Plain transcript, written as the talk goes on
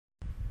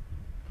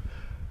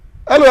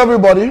Hello,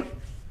 everybody.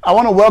 I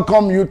want to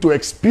welcome you to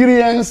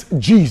Experience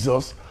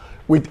Jesus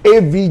with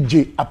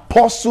AVJ,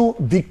 Apostle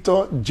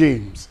Victor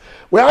James.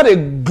 We had a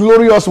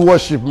glorious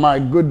worship, my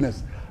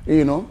goodness.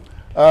 You know,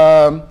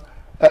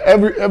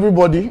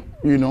 everybody,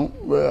 you know,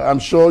 I'm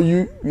sure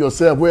you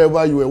yourself,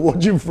 wherever you were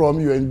watching from,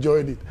 you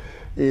enjoyed it.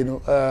 You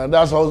know,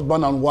 that's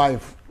husband and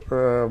wife,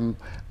 the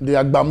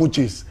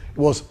Agbamuchis. It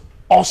was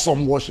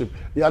awesome worship.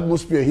 The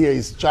atmosphere here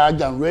is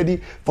charged and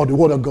ready for the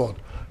word of God.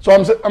 So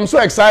I'm so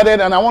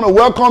excited, and I want to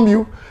welcome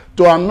you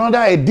to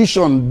another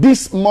edition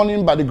this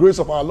morning by the grace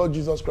of our Lord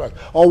Jesus Christ,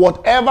 or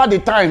whatever the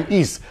time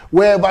is,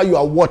 wherever you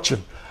are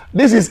watching.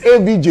 This is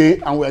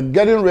AVJ, and we're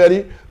getting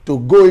ready to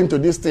go into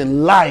this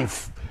thing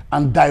live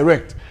and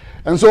direct.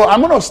 And so I'm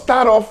going to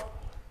start off.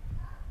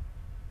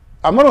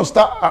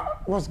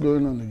 What's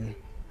going on again?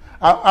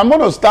 I'm going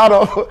to start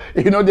off,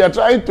 you know, they're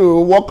trying to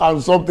work on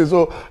something,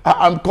 so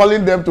I'm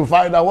calling them to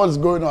find out what's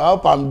going on. I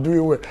hope I'm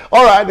doing well.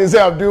 All right, they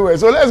say I'm doing well.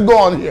 So let's go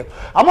on here.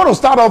 I'm going to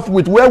start off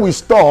with where we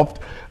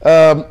stopped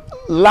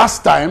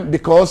last time,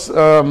 because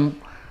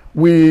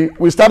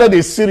we started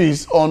a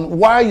series on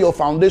why your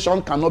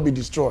foundation cannot be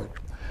destroyed.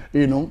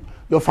 You know,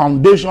 your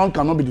foundation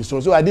cannot be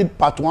destroyed. So I did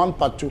part 1,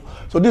 part 2.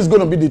 So this is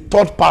going to be the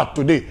third part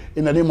today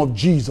in the name of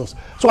Jesus.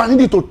 So I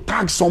need you to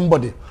tag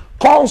somebody.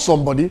 Call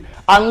somebody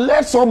and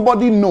let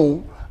somebody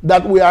know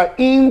that we are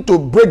in to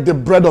break the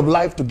bread of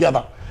life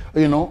together,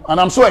 you know. And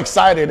I'm so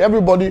excited.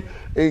 Everybody,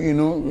 you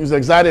know, is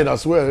excited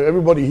as well.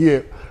 Everybody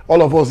here,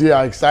 all of us here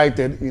are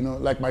excited, you know,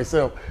 like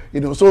myself,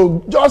 you know.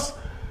 So just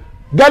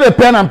get a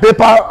pen and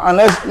paper and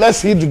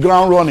let's hit the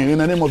ground running in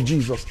the name of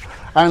Jesus.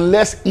 And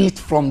let's eat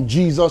from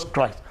Jesus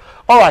Christ.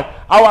 All right,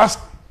 our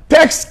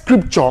text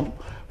scripture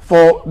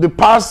for the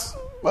past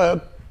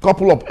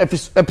couple of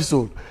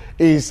episodes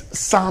is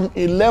Psalm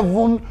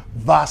 11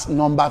 verse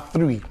number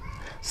 3.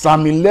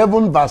 Psalm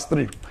 11 verse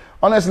 3.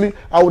 Honestly,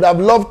 I would have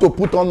loved to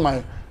put on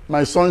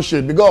my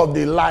sunshade because of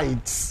the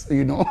lights,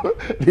 you know.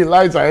 The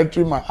lights are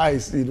entering my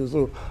eyes, you know.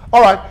 So,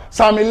 all right,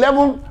 Psalm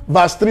 11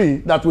 verse 3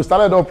 that we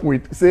started off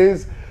with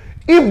says,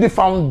 if the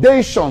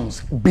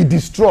foundations be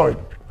destroyed,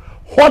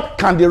 what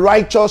can the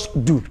righteous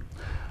do?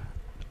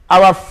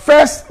 Our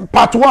first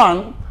part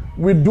 1,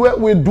 we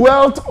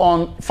dwelt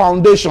on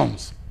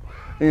foundations.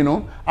 You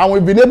know, and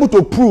we've been able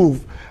to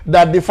prove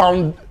that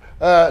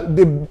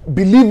the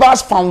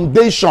believer's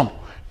foundation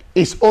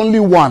is only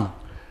one.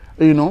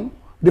 You know,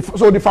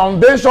 so the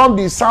foundation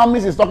the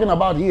psalmist is talking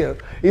about here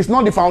is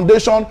not the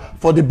foundation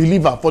for the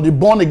believer, for the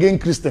born again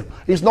Christian.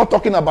 It's not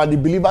talking about the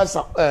believer's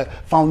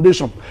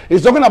foundation.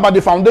 It's talking about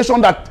the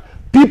foundation that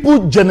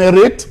people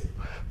generate,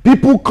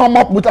 people come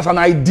up with as an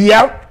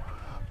idea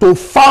to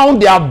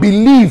found their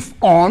belief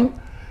on,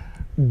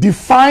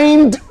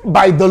 defined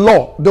by the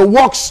law, the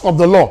works of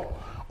the law,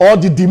 or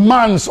the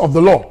demands of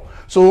the law.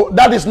 So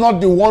that is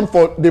not the one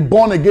for the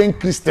born again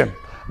Christian,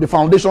 the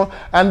foundation.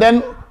 And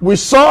then we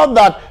saw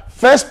that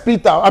First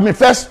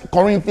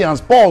Corinthians,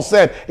 Paul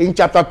said in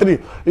chapter 3,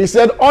 he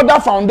said, other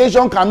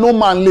foundation can no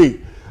man lay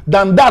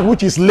than that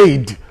which is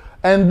laid.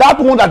 And that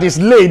one that is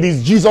laid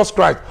is Jesus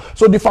Christ.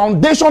 So the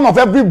foundation of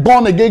every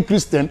born again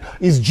Christian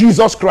is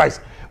Jesus Christ.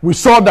 We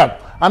saw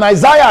that. And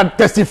Isaiah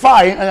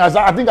testified, and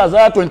I think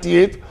Isaiah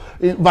 28,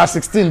 verse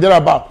 16,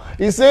 thereabout.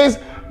 He says,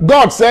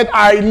 God said,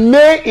 I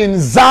lay in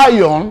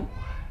Zion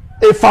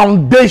a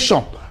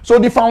foundation. So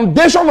the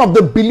foundation of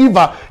the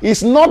believer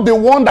is not the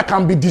one that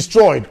can be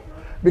destroyed.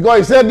 Because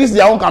he said, this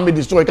their own can be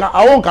destroyed.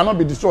 Our own cannot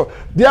be destroyed.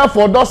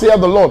 Therefore, thus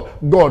saith the Lord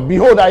God,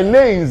 behold, I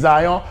lay in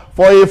Zion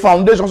for a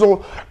foundation.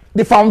 So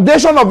the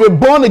foundation of a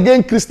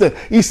born-again Christian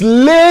is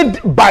laid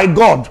by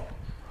God.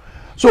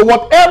 So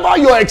whatever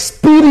your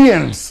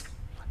experience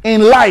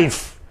in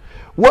life,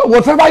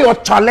 whatever your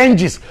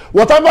challenges,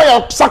 whatever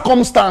your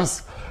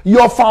circumstance,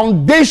 your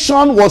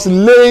foundation was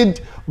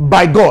laid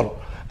by God.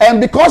 And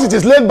because it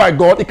is laid by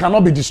God, it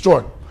cannot be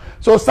destroyed.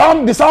 So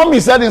the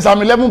psalmist said in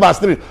Psalm 11 verse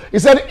 3, he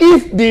said,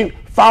 if the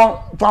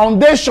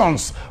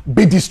foundations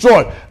be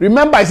destroyed.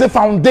 Remember, I said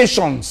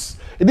foundations.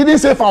 It didn't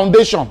say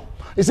foundation.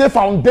 It said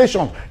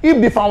foundation.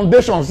 If the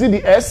foundations, see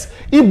the S?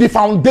 If the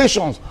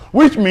foundations,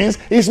 which means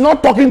he's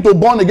not talking to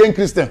born again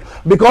Christian,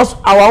 because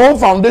our own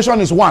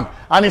foundation is one,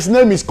 and his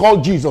name is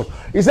called Jesus.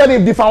 He said,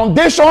 if the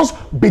foundations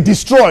be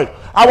destroyed,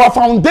 our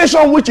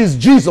foundation, which is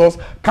Jesus,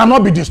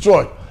 cannot be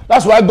destroyed.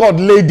 That's why God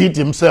laid it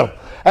himself.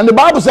 And the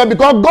Bible said,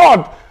 because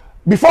God,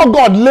 before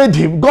God laid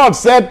him, God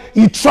said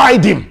he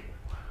tried him.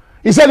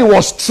 He said he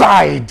was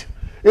tried.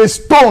 A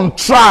stone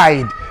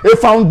tried. A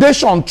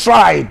foundation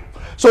tried.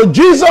 So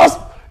Jesus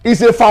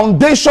is a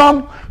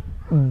foundation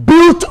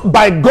built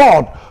by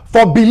God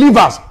for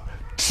believers,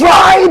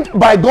 tried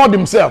by God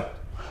himself.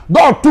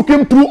 God took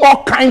him through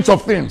all kinds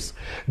of things.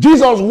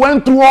 Jesus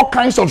went through all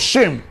kinds of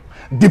shame,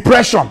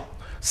 depression,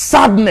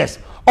 sadness,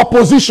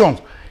 opposition.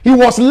 He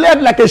was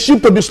led like a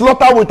sheep to be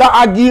slaughtered without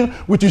arguing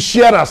with his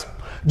shearers.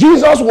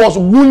 Jesus was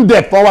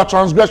wounded for our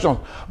transgression,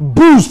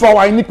 bruised for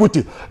our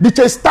iniquity. The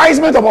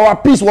chastisement of our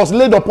peace was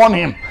laid upon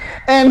him.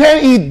 And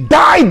then he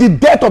died the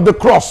death of the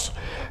cross,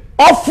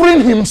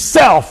 offering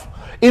himself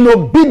in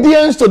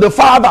obedience to the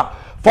Father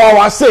for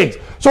our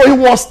sake. So he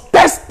was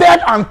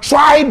tested and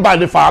tried by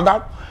the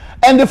Father.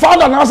 And the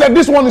Father now said,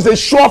 this one is a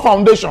sure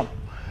foundation.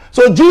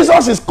 So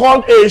Jesus is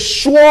called a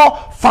sure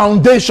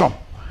foundation.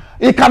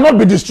 It cannot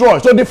be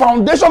destroyed. So the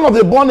foundation of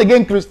the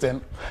born-again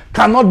Christian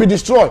cannot be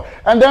destroyed.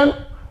 And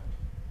then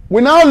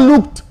we now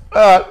looked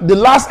the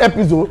last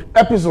episode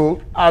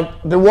at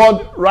the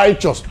word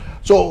righteous.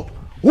 So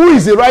who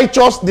is the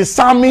righteous the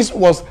psalmist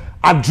was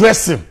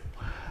addressing?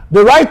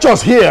 The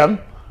righteous here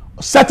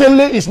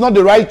certainly is not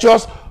the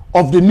righteous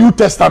of the New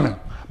Testament,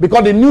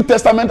 because the New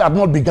Testament had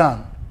not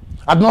begun,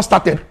 had not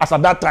started as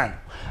at that time.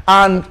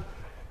 And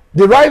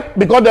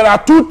because there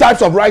are two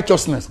types of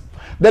righteousness.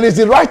 There is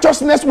the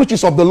righteousness which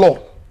is of the law.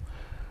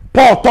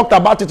 Paul talked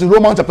about it in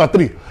Romans chapter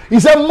 3. He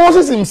said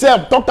Moses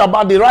himself talked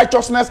about the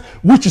righteousness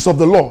which is of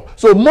the law.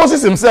 So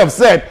Moses himself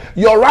said,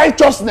 your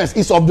righteousness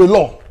is of the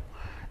law.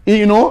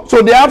 You know,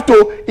 so they have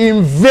to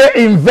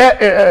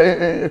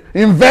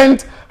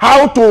invent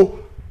how to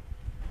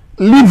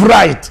live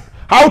right,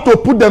 how to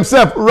put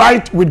themselves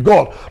right with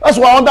God. That's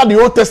why under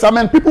the Old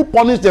Testament, people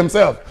punish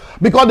themselves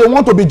because they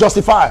want to be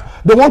justified.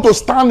 They want to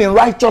stand in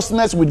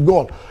righteousness with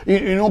God.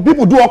 You know,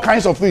 people do all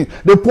kinds of things.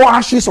 They pour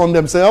ashes on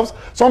themselves.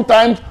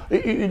 Sometimes,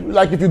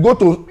 like if you go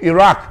to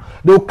Iraq,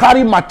 they'll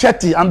carry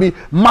machete and be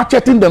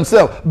macheting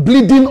themselves,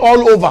 bleeding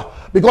all over,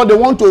 because they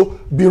want to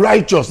be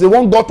righteous. They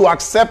want God to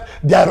accept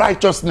their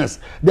righteousness,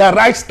 their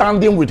right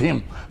standing with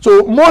him.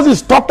 So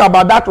Moses talked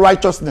about that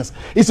righteousness.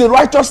 It's a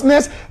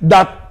righteousness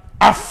that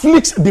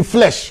afflicts the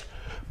flesh,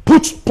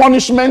 puts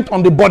punishment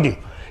on the body.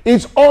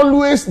 It's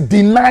always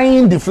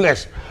denying the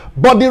flesh.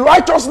 But the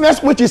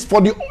righteousness which is for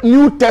the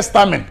New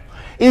Testament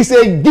is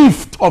a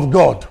gift of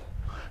God.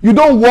 You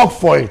don't work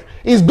for it.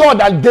 It's God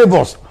that gave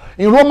us.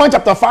 In Romans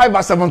chapter 5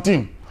 verse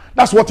 17,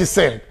 that's what he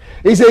said.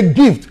 It's a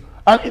gift.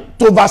 And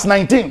to verse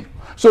 19.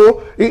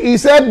 So he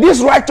said, this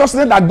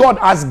righteousness that God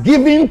has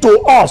given to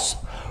us,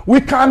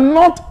 we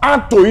cannot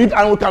add to it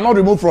and we cannot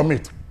remove from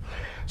it.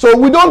 So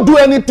we don't do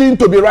anything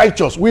to be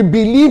righteous. We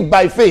believe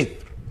by faith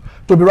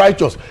to be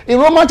righteous. In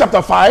Romans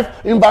chapter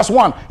 5, in verse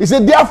 1, he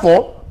said,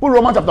 therefore, put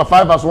Romans chapter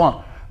 5 verse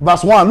 1.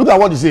 Verse 1, look at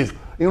what he says.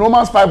 In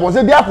Romans 5, 1,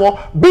 said, therefore,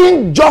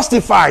 being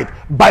justified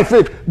by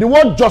faith. The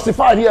word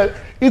justified here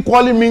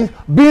equally means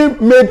being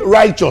made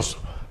righteous.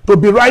 To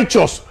be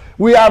righteous.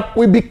 We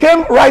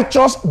became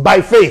righteous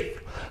by faith,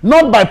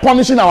 not by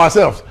punishing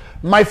ourselves.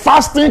 My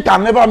fasting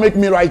can never make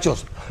me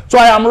righteous. So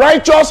I am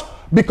righteous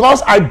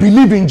because I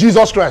believe in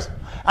Jesus Christ.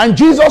 And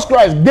Jesus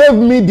Christ gave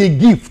me the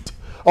gift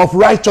of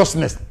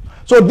righteousness.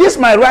 So this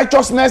my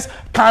righteousness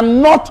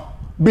cannot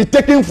be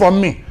taken from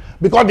me,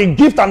 because the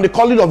gift and the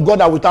calling of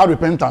God are without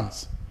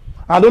repentance.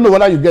 I don't know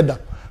whether you get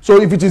that.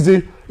 So if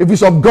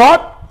it's of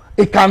God,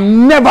 it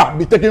can never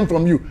be taken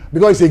from you,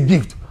 because it's a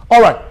gift.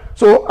 All right.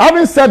 So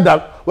having said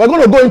that, we're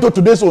going to go into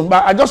today's one,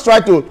 but I just try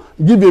to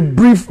give a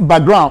brief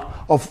background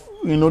of,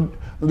 you know,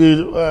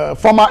 the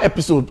former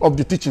episode of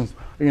the teachings,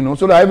 you know,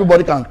 so that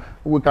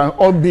we can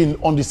all be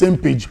on the same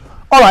page.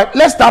 All right,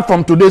 let's start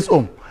from today's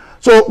home.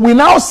 So we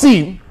now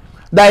see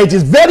that it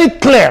is very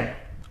clear,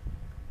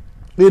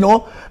 you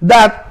know,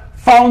 that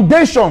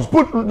foundations,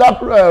 put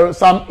that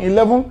Psalm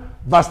 11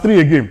 verse 3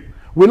 again.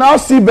 We now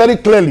see very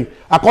clearly,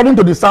 according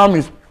to the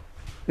psalmist,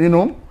 you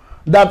know,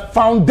 that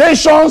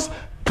foundations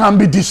can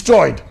be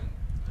destroyed.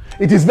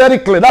 It is very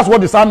clear. That's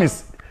what the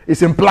psalmist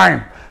is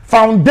implying.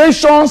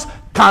 Foundations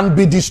can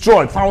be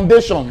destroyed.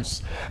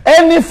 Foundations.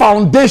 Any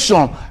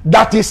foundation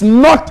that is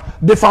not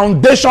the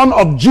foundation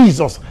of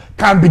Jesus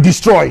can be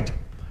destroyed.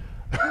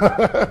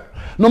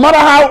 No matter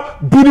how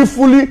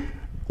beautifully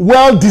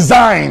well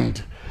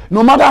designed,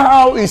 no matter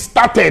how it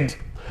started,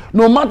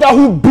 no matter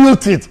who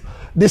built it,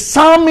 the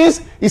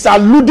psalmist is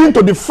alluding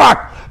to the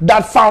fact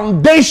that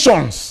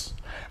foundations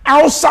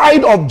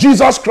outside of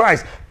Jesus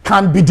Christ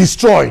can be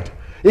destroyed.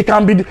 It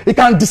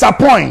can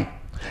disappoint.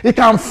 It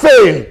can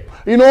fail.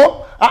 You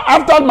know,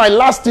 after my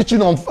last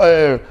teaching on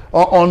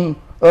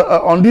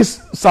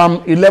this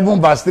Psalm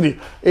 11 verse 3,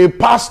 a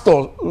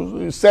pastor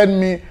sent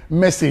me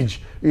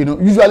message. You know,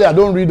 usually I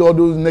don't read all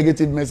those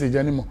negative messages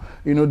anymore.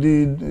 You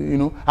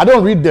know, I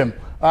don't read them.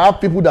 I have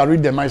people that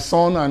read them. My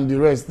son and the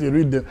rest, they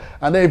read them.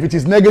 And then if it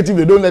is negative,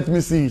 they don't let me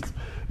see it.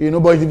 You know,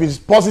 but if it's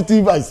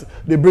positive,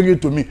 they bring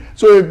it to me.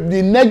 So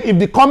if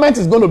the comment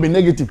is going to be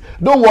negative,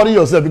 don't worry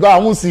yourself, because I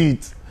won't see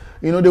it.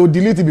 You know, they will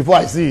delete it before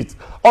I see it.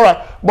 All right.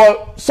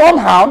 But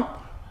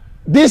somehow,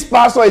 this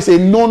pastor is a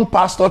known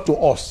pastor to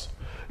us.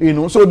 You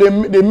know, so they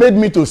made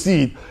me to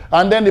see it.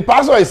 And then the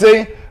pastor is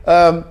saying,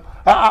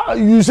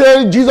 you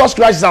say Jesus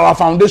Christ is our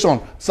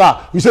foundation.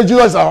 Sir, you say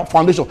Jesus is our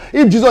foundation.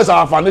 If Jesus is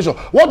our foundation,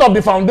 what of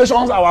the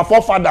foundations our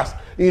forefathers,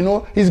 you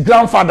know, his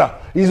grandfather,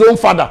 his own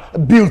father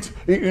built?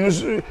 You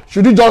know,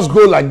 should he just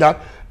go like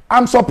that?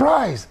 I'm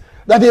surprised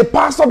that a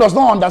pastor does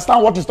not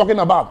understand what he's talking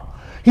about.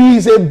 He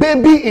is a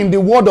baby in the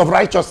word of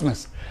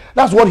righteousness.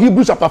 That's what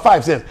Hebrews chapter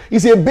 5 says.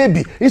 He's a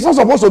baby. He's not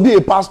supposed to be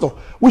a pastor.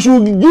 We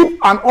should give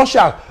an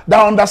usher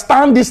that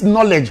understands this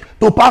knowledge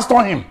to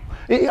pastor him.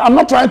 I'm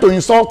not trying to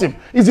insult him.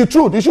 It's the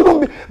truth. It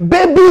shouldn't be.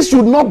 Babies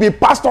should not be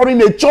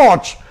pastoring a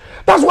church.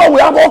 That's why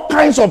we have all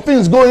kinds of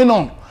things going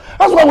on.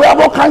 That's why we have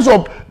all kinds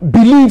of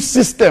belief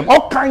system,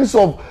 all kinds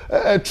of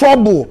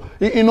trouble,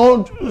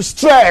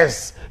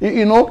 stress,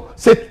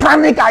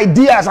 satanic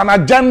ideas and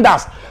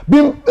agendas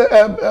being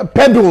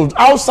peddled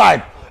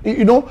outside.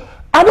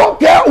 I don't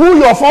care who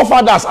your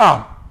forefathers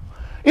are.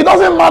 It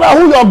doesn't matter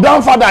who your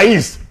grandfather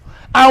is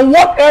and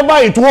whatever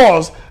it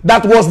was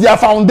that was their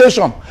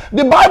foundation.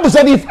 The Bible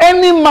said, if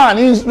any man,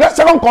 in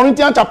 2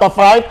 Corinthians chapter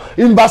 5,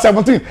 in verse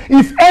 17,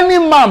 if any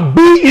man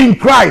be in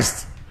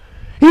Christ,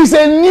 he's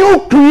a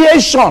new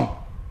creation.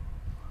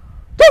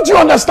 Don't you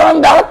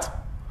understand that?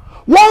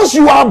 Once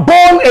you are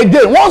born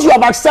again, once you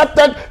have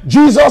accepted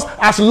Jesus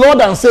as Lord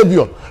and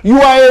Savior, you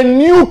are a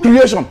new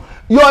creation.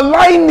 Your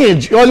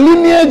lineage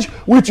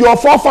with your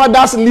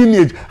forefathers'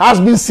 lineage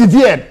has been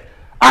severed,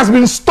 has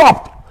been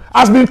stopped,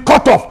 has been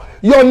cut off.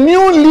 Your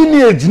new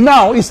lineage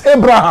now is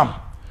Abraham.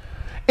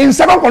 In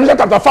 2 Corinthians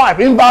chapter 5,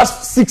 in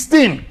verse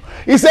 16,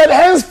 he said,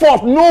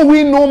 henceforth know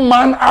we no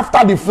man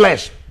after the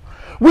flesh.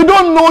 We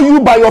don't know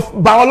you by your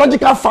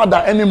biological father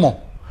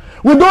anymore.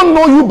 We don't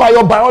know you by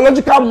your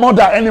biological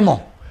mother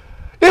anymore.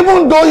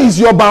 Even though he's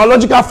your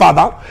biological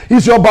father,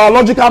 he's your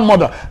biological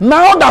mother.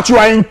 Now that you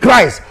are in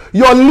Christ,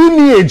 your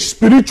lineage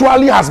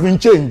spiritually has been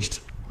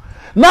changed.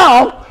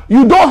 Now,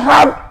 you don't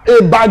have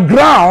a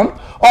background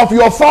of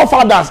your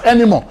forefathers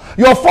anymore.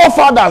 Your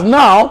forefathers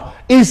now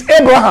is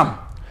Abraham.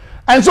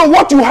 And so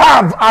what you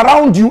have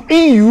around you,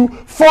 in you,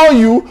 for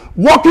you,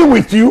 working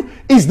with you,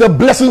 is the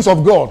blessings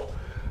of God.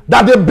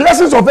 That the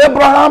blessings of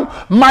Abraham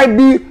might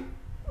be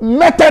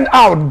meted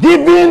out,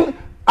 given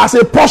as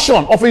a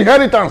portion of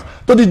inheritance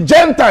to the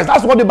Gentiles.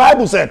 That's what the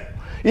Bible said.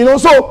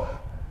 So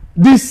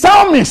the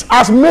psalmist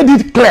has made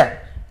it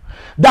clear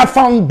that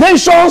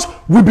foundations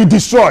will be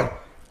destroyed.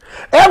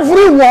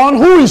 Everyone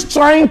who is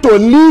trying to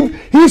live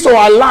his or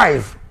her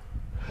life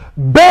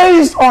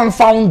based on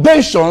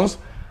foundations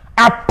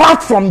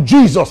apart from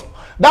Jesus,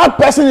 that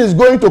person is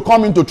going to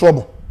come into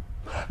trouble.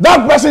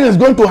 That person is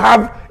going to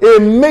have a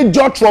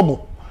major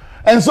trouble.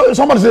 And so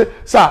somebody say,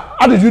 sir,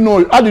 how did you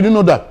know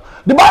that?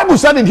 The Bible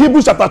said in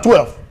Hebrews chapter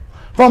 12,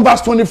 from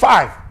verse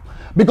 25,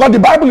 because the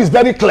Bible is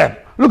very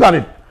clear. Look at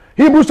it.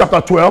 Hebrews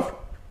chapter 12.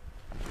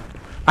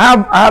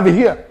 I have it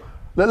here.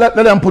 Let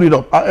them put it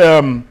up.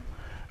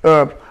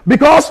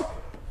 Because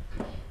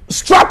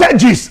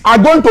strategies are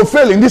going to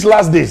fail in these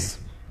last days.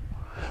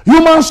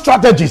 Human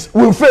strategies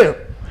will fail.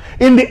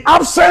 In the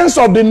absence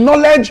of the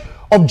knowledge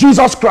of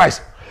Jesus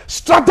Christ,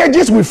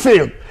 strategies will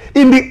fail.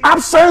 In the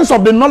absence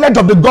of the knowledge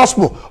of the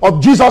gospel of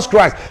Jesus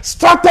Christ,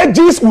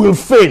 strategies will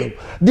fail.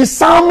 The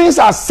psalmist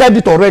has said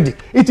it already.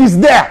 It is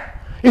there.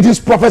 It is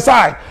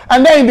prophesied.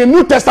 And then in the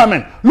New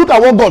Testament, look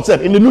at what God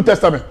said in the New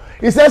Testament.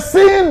 He says,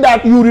 see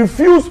that you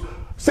refuse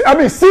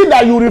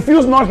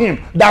not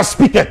him that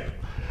speaketh.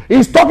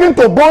 He's talking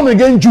to born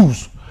again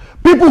Jews,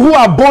 people who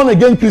are born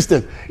again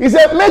Christians. He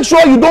said, make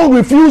sure you don't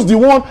refuse the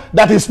one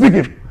that is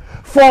speaking.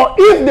 For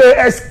if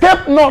they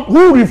escape not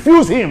who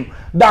refuse him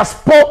that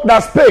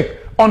spake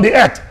on the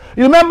earth.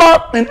 You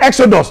remember in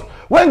Exodus,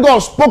 when God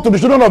spoke to the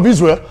children of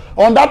Israel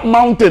on that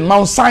mountain,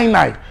 Mount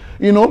Sinai,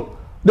 the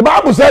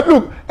Bible said,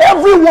 look,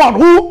 everyone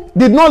who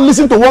did not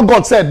listen to what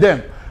God said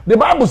then, the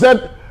Bible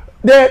said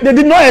they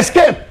did not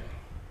escape.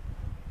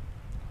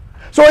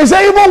 So he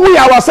said, even we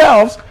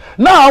ourselves,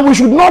 now we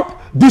should not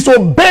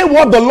disobey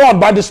what the Lord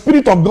by the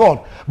Spirit of God,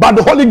 by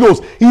the Holy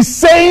Ghost, is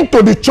saying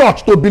to the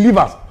church, to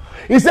believers.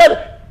 He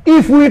said,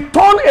 if we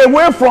turn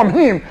away from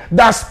him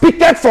that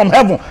speaketh from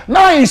heaven,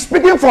 now he's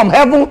speaking from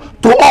heaven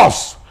to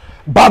us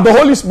by the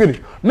Holy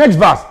Spirit. Next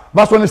verse,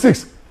 verse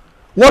 26.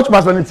 Watch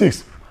verse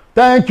 26.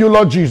 Thank you,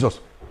 Lord Jesus.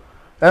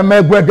 His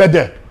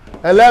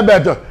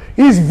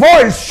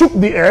voice shook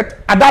the earth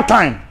at that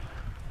time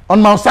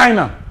on Mount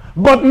Sinai.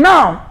 But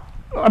now,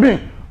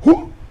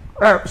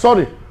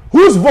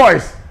 whose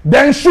voice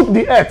then shook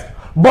the earth?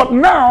 But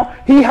now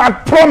he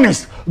had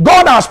promised.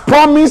 God has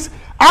promised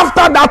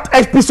after that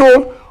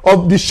episode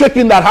of the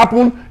shaking that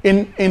happened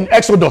in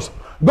Exodus.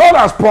 God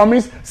has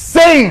promised,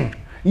 saying,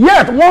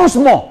 yet once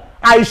more,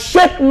 I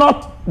shake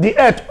not the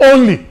earth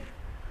only.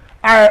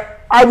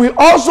 I will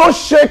also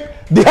shake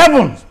the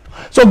heavens.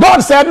 So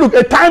God said, look,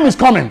 a time is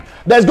coming.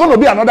 There's going to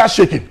be another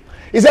shaking.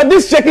 He said,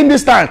 this shaking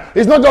this time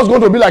is not just going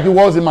to be like it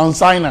was in Mount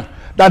Sinai,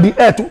 that the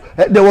earth,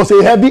 there was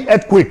a heavy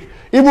earthquake.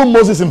 Even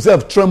Moses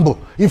himself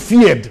trembled. He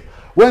feared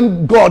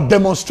when God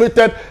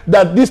demonstrated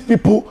that these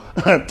people,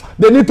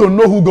 they need to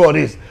know who God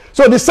is.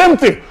 So the same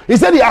thing. He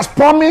said he has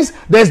promised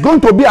there's going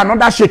to be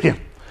another shaking.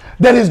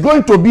 There is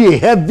going to be a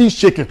heavy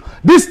shaking.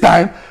 This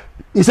time,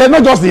 he said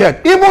not just the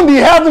earth, even the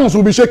heavens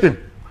will be shaken.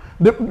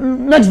 The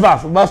next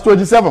verse, verse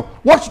 27.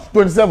 Watch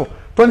 27.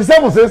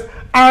 27 says,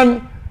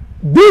 and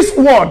this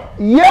word,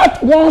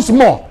 yet once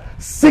more,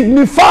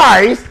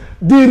 signifies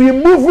the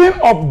removing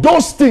of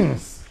those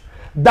things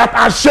that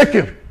are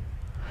shaken,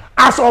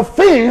 as of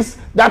things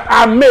that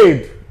are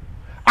made,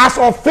 as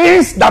of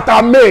things that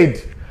are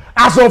made,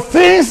 as of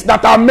things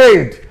that are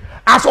made,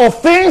 as of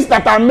things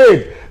that are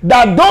made,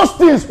 that those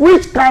things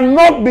which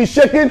cannot be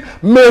shaken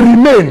may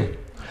remain.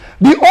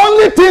 The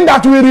only thing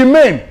that will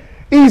remain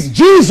is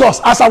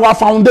Jesus as our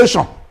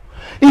foundation,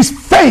 is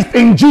faith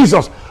in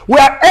Jesus. We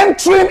are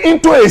entering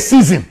into a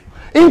season,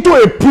 into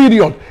a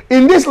period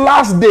in these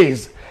last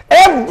days.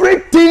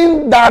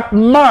 Everything that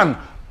man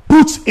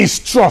puts his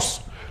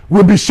trust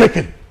will be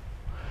shaken.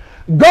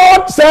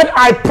 God said,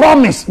 I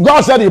promise.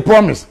 God said he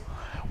promised.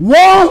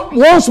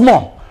 Once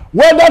more,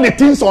 whether the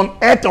things on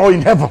earth or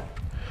in heaven,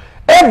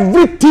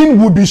 everything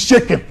will be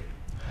shaken.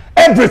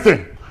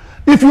 Everything.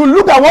 If you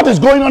look at what is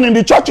going on in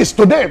the churches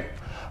today,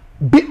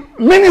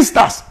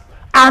 ministers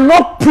are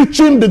not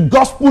preaching the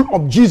gospel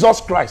of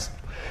Jesus Christ.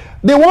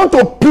 They want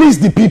to please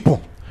the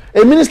people.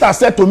 A minister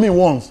said to me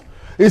once,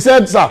 he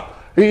said, sir,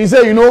 he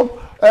said, you know,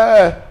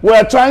 we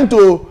are trying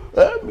to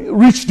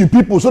reach the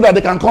people so that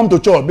they can come to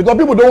church, because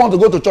people don't want to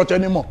go to church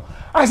anymore.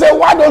 I said,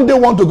 why don't they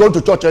want to go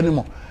to church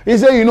anymore? He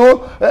said, you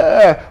know,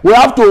 we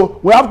have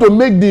to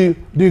make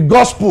the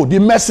gospel, the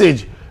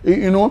message,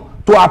 you know,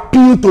 to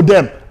appeal to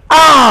them.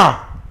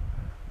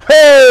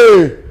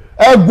 Hey,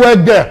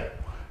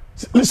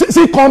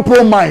 see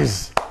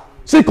compromise.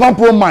 See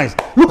compromise.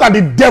 Look at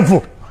the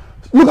devil.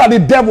 Look at the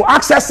devil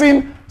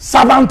accessing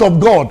servant of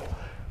God,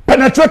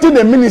 penetrating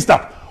the minister.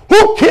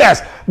 Who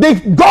cares?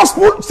 The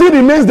gospel still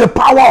remains the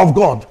power of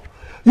God.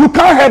 You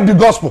can't help the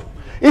gospel.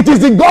 It is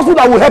the gospel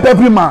that will help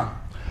every man.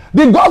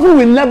 The gospel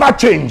will never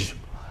change.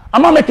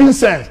 Am I making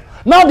sense?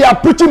 Now they are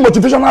preaching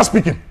motivational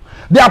speaking.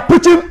 They are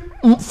preaching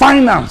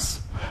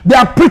finance. They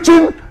are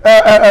preaching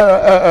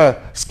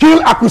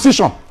skill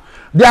acquisition.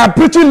 They are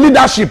preaching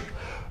leadership.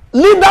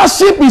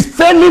 Leadership is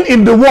failing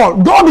in the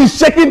world. God is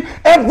shaking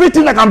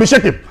everything that can be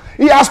shaken.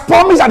 He has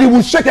promised that he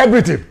will shake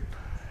everything.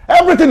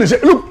 Everything is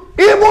shaken. Look,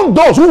 even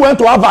those who went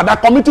to Harvard are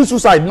committing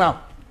suicide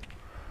now.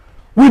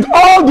 With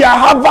all their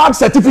Harvard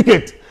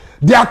certificate,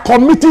 they are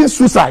committing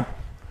suicide.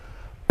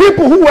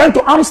 People who went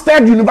to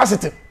Amsterdam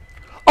University,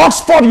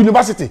 Oxford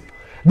University,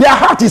 their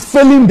heart is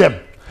failing them,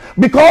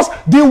 because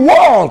the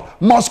world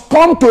must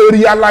come to a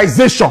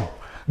realization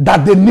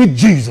that they need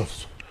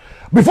Jesus.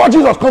 Before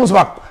Jesus comes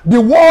back, the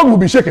world will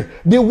be shaken.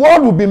 The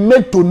world will be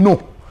made to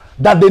know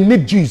that they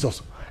need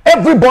Jesus.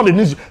 Everybody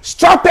needs.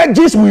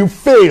 Strategies will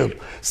fail.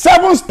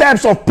 7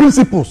 steps of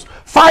principles,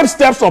 5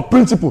 steps of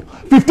principle,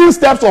 15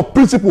 steps of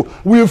principle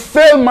will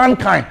fail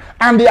mankind,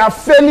 and they are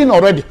failing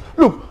already.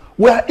 Look,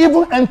 we are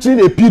even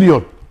entering a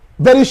period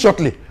very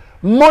shortly.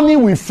 Money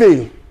will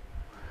fail.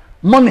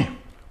 Money,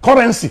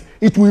 currency,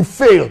 it will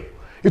fail.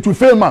 It will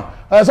fail, man.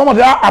 Some of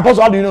the apostles,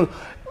 how do you know?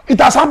 It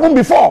has happened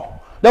before.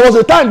 There was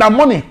a time that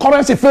money,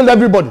 currency failed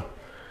everybody.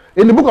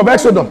 In the book of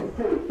Exodus,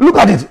 look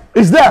at it.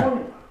 It's there.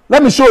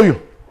 Let me show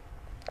you.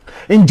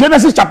 In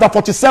Genesis chapter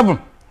 47,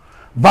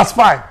 verse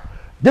 5.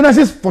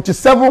 Genesis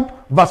 47,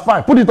 verse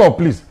 5. Put it up,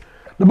 please.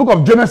 The book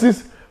of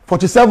Genesis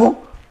 47,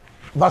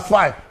 verse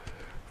 5.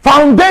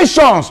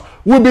 Foundations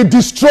will be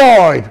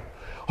destroyed,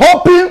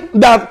 hoping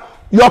that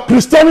your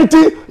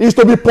Christianity is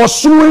to be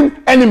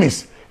pursuing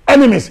enemies.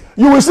 Enemies.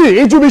 You will see,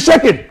 it will be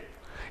shaken.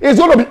 It's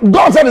going to be,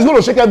 God said it's going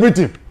to shake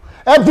everything.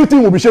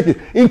 Everything will be shaken,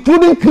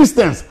 including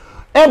Christians.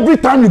 Every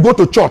time you go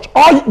to church,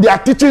 all they are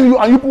teaching you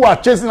and you people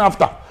are chasing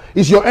after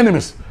is your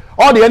enemies.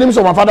 All the enemies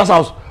of my father's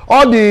house,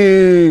 all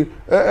the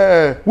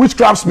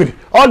witchcraft spirit,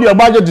 all the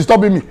budget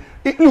disturbing me.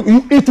 Look,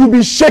 it will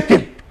be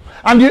shaken.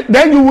 And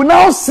then you will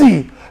now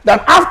see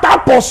that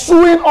after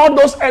pursuing all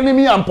those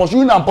enemies and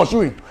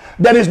pursuing,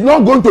 there is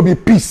not going to be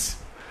peace.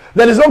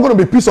 There is not going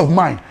to be peace of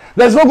mind.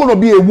 There is not going to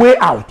be a way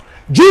out.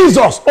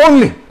 Jesus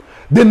only,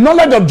 the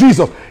knowledge of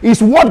Jesus,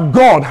 is what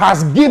God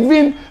has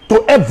given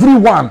to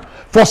everyone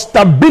for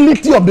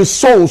stability of the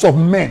souls of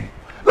men.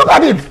 Look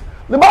at it.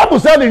 The Bible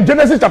said in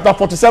Genesis chapter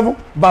 47,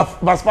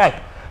 verse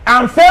 5,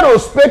 and Pharaoh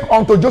spake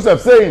unto Joseph,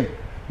 saying,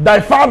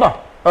 thy father,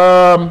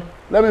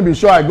 let me be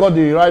sure I got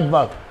the right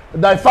verse.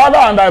 Thy father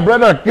and thy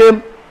brother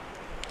came,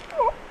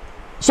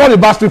 sorry,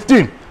 verse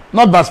 15,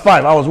 not verse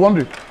 5. I was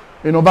wondering,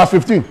 verse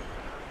 15.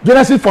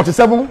 Genesis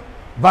 47,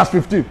 verse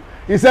 15.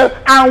 He said,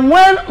 and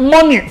when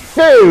money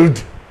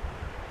failed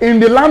in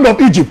the land of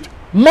Egypt,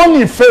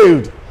 money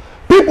failed.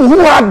 People who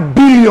had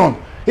billion,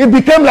 it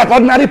became like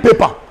ordinary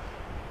paper.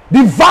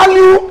 The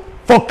value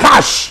for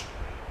cash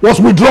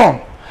was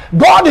withdrawn.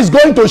 God is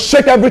going to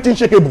shake everything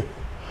shakeable.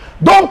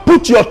 Don't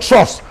put your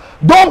trust,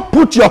 don't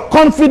put your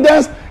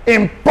confidence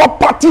in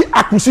property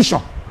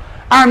acquisition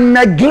and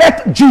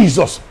neglect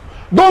Jesus.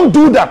 Don't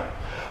do that.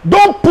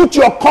 Don't put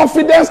your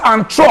confidence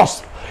and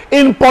trust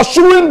in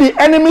pursuing the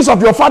enemies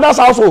of your father's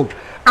household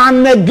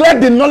and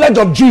neglect the knowledge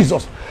of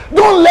Jesus.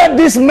 Don't let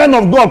these men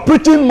of God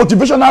preaching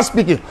motivational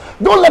speaking,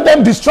 don't let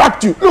them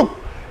distract you. Look,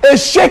 a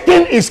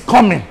shaking is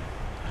coming.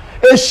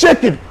 A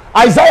shaking.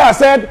 Isaiah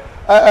said,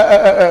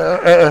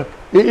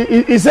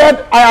 he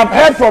said, I have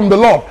heard from the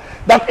Lord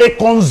that a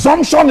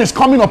consumption is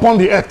coming upon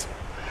the earth.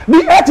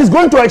 The earth is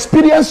going to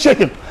experience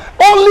shaking.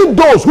 Only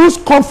those whose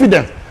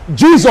confidence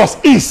Jesus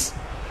is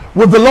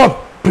will the Lord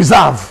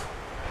preserve.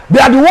 They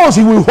are the ones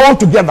he will hold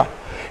together.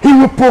 He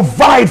will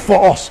provide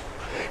for us.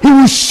 He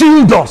will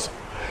shield us.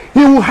 He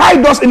will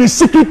hide us in his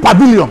secret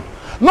pavilion.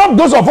 Not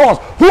those of us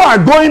who are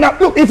going up.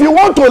 Look, if you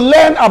want to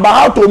learn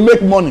about how to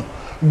make money,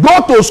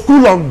 go to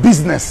school of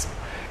business.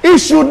 It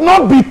should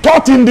not be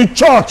taught in the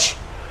church.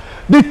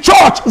 The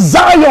church,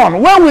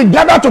 Zion, when we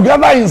gather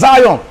together in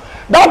Zion,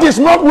 that is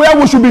not where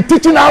we should be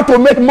teaching how to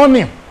make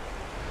money.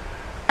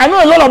 I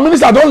know a lot of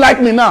ministers don't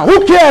like me now.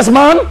 Who cares,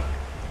 man?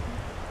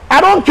 I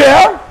don't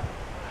care.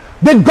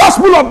 The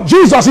gospel of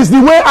Jesus is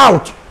the way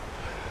out.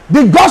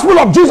 The gospel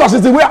of Jesus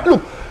is the way out.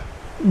 Look,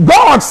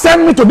 God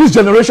sent me to this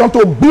generation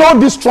to blow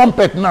this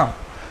trumpet now,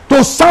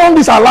 to sound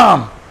this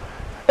alarm.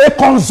 A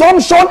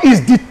consumption is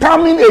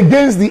determined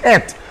against the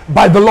earth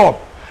by the Lord.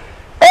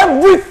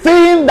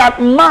 Everything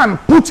that man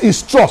puts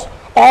his trust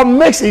or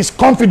makes his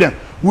confidence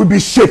will be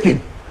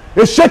shaken.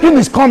 A shaking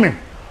is coming.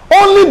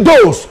 Only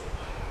those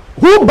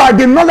who by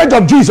the knowledge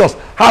of Jesus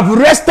have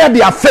rested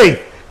their faith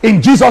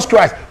in Jesus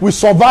Christ will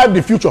survive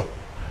the future.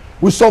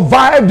 Will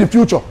survive the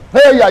future.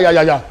 Hey,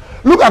 yeah.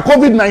 Look at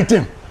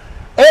COVID-19.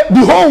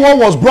 The whole world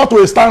was brought to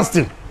a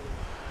standstill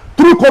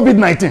through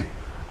COVID-19.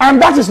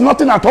 And that is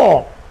nothing at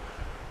all.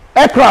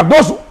 Aircraft,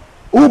 those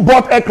who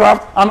bought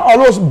aircraft and all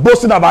those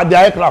boasting about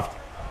their aircraft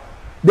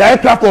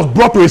was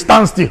brought to a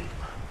standstill,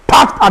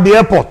 parked at the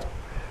airport.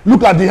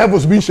 Look at the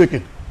heavens being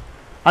shaken.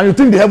 And you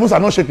think the heavens are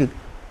not shaking?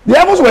 The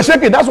heavens were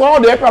shaking. That's why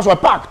all the aircrafts were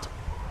parked.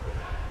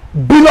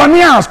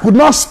 Billionaires could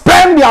not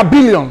spend their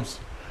billions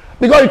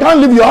because you can't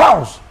leave your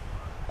house.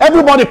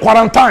 Everybody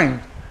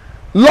quarantined,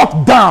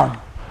 locked down.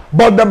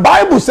 But the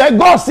Bible said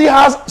God still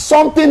has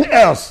something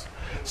else,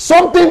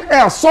 something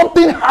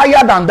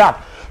higher than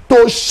that,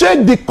 to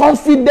shake the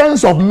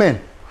confidence of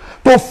men,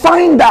 to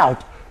find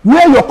out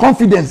where your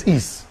confidence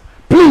is.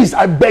 Please,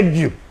 I beg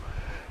you,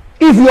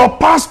 if your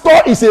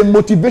pastor is a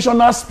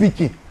motivational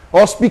speaker,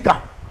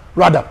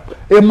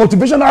 a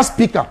motivational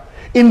speaker,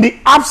 in the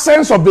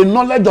absence of the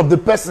knowledge of the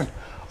person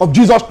of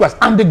Jesus Christ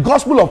and the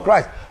gospel of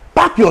Christ,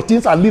 pack your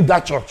things and leave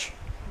that church.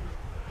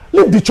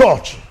 Leave the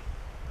church.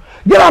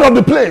 Get out of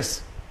the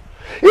place.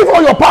 If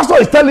all your pastor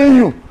is telling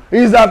you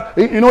is that,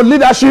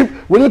 leadership,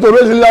 we need to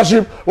raise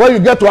leadership, when you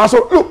get to answer,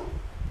 look,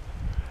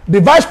 the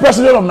vice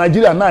president of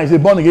Nigeria now is a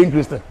born-again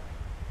Christian.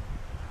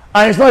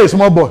 And he's not a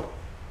small boy.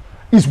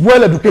 He's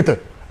well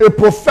educated. A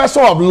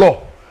professor of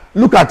law.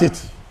 Look at it.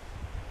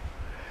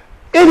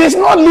 It is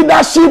not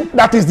leadership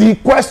that is the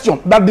question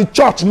that the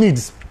church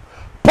needs.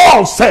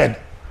 Paul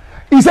said,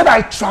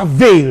 I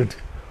travailed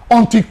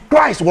until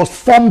Christ was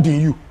formed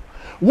in you.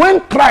 When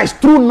Christ,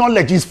 through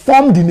knowledge, is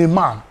formed in a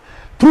man,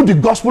 through the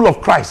gospel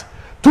of Christ,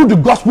 through the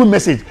gospel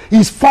message, he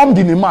is formed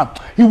in a man,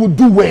 he will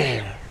do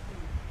well.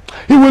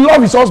 He will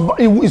love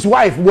his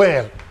wife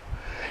well.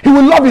 He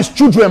will love his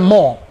children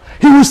more.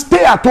 He will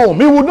stay at home.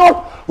 He will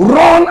not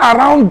run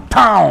around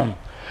town.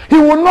 He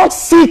will not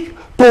seek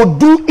to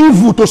do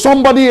evil to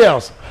somebody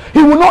else.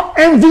 He will not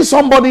envy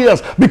somebody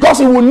else, because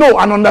he will know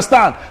and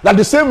understand that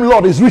the same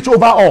Lord is rich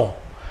over all.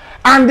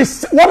 And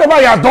whatever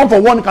he has done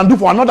for one, he can do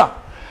for another.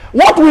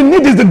 What we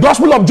need is the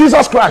gospel of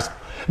Jesus Christ.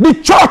 The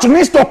church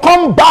needs to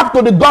come back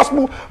to the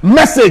gospel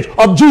message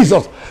of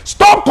Jesus.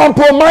 Stop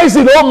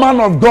compromising, oh man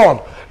of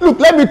God. Look,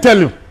 let me tell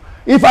you,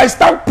 if I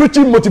start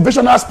preaching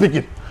motivational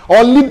speaking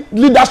or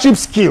leadership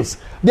skills,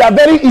 they are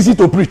very easy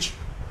to preach.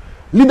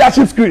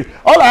 Leadership skills.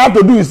 All I have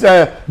to do is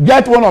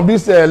get one of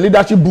these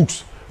leadership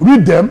books,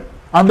 read them,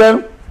 and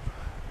then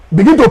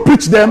begin to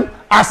preach them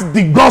as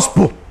the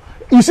gospel.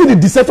 You see the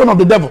deception of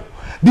the devil.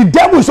 The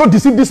devil is so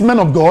deceived these men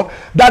of God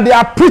that they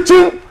are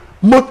preaching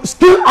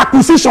skill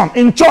acquisition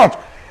in church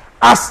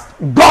as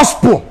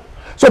gospel.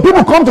 So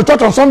people come to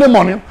church on Sunday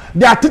morning,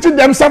 they are teaching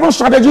them 7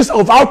 strategies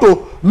of how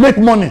to make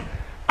money.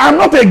 I'm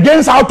not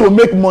against how to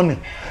make money.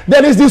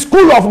 There is the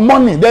school of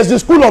money. There's the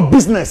school of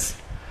business.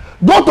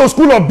 Go to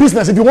school of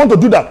business if you want to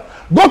do that.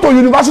 Go to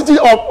university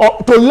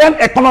to learn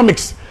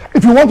economics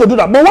if you want to do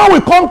that. But when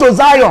we come to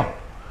Zion,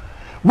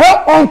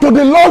 well, unto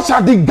the Lord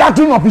shall the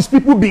gathering of his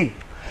people be.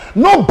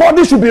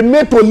 Nobody should be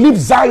made to leave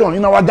Zion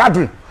in our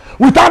gathering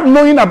without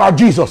knowing about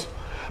Jesus.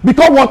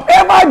 Because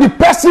whatever the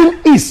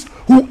person is,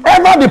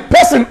 whoever the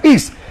person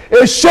is,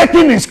 a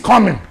shaking is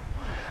coming.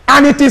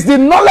 And it is the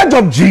knowledge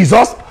of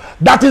Jesus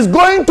that is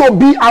going to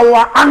be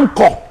our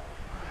anchor,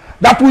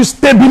 that will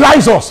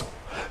stabilize us,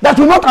 that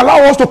will not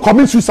allow us to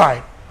commit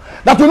suicide,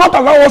 that will not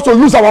allow us to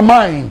lose our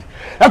mind,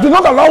 that will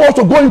not allow us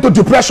to go into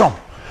depression.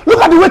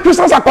 Look at the way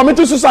Christians are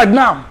committing suicide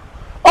now,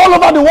 all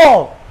over the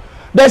world.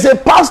 There's a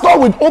pastor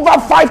with over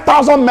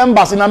 5,000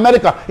 members in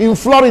America, in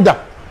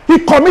Florida. He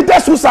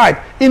committed suicide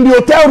in the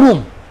hotel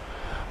room.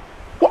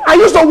 I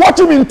used to watch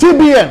him in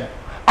TBN.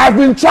 I've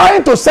been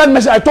trying to send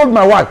message. I told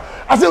my wife,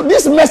 I said,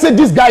 this message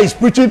this guy is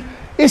preaching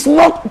is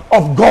not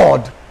of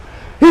God.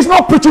 He's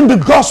not preaching the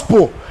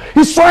gospel.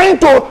 He's trying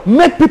to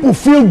make people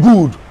feel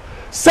good.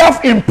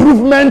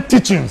 Self-improvement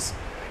teachings.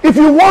 If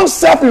you want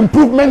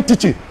self-improvement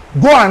teaching,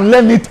 go and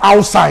learn it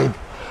outside.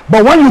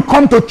 But when you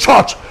come to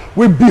church,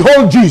 we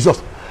behold Jesus.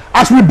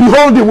 As we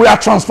behold him, we are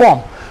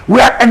transformed.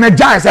 We are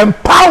energized,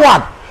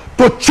 empowered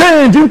to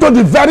change into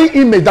the very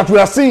image that we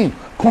are seeing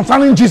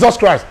concerning Jesus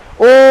Christ.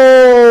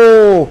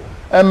 Oh,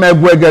 the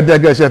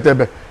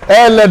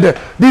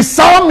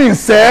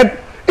psalmist said,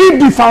 if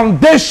the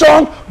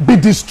foundation be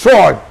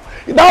destroyed,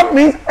 that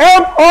means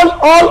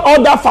all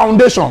other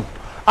foundations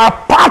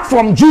apart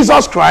from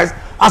Jesus Christ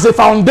as a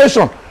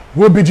foundation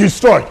will be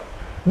destroyed.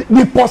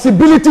 The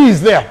possibility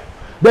is there.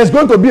 There's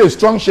going to be a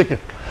strong shaking.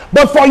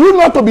 But for you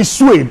not to be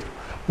swayed,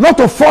 not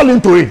to fall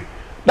into it,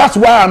 that's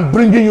why I'm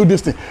bringing you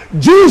this thing.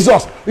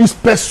 Jesus is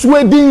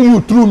persuading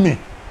you through me.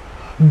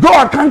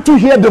 God, can't you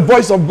hear the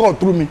voice of God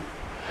through me?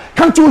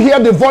 Can't you hear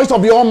the voice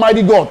of the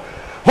Almighty God?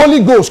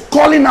 Holy Ghost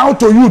calling out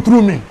to you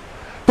through me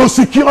to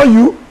secure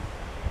you.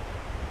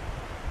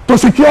 To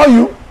secure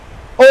you,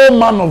 oh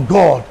man of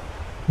God.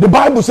 The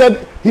Bible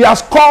said he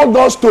has called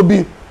us to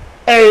be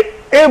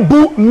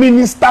able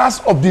ministers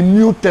of the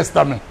New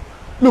Testament.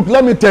 Look,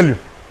 let me tell you.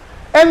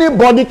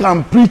 Anybody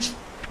can preach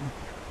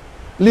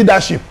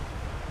leadership.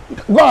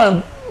 Go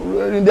and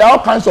there are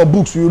all kinds of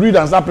books you read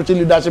and start preaching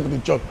leadership in the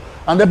church.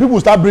 And then people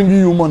start bringing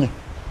you money.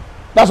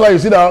 That's why you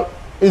see that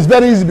it's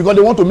very easy because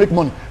they want to make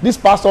money. These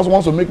pastors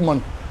want to make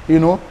money. You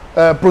know,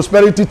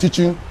 prosperity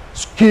teaching,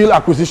 skill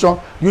acquisition.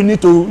 You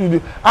need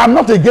to. I'm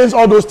not against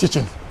all those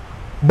teachings.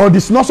 But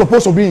it's not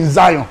supposed to be in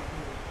Zion.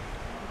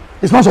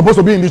 It's not supposed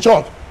to be in the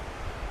church.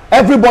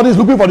 Everybody is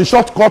looking for the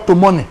shortcut to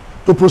money,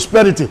 to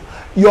prosperity.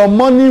 Your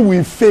money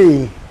will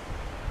fail.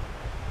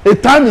 A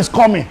time is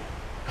coming.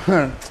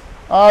 Yeah.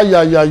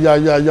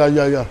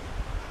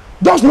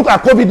 Just look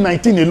at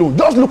COVID-19 alone.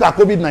 Just look at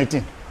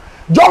COVID-19.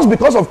 Just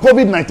because of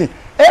COVID-19,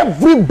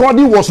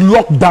 everybody was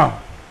locked down.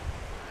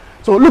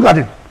 So look at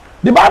it.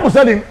 The Bible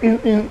said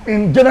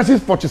in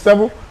Genesis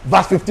 47,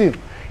 verse 15,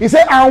 it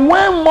said, and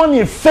when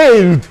money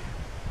failed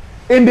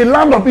in the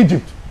land of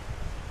Egypt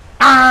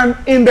and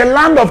in the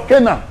land of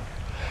Canaan.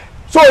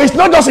 So it's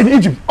not just in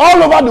Egypt.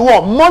 All over the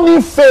world,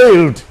 money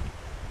failed.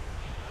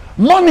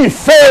 Money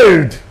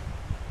failed.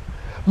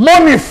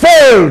 Money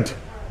failed.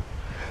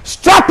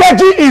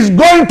 Strategy is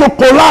going to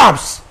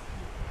collapse.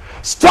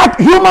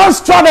 Human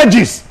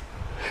strategies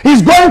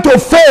is going to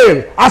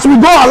fail as we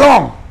go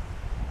along.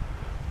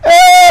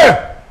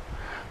 Hey!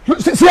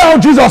 See how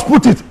Jesus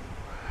put it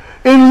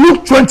in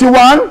Luke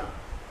 21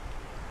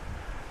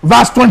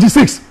 verse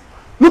 26.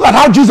 Look at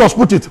how Jesus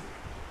put it.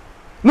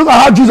 Look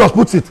at how Jesus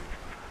puts it.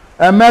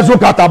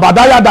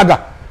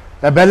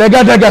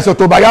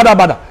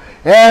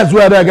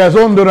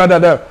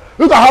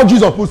 Look at how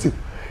Jesus puts it.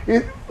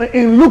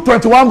 In Luke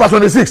 21 verse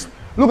 26.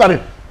 Look at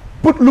it.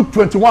 Put Luke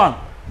 21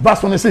 verse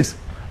 26.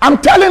 I'm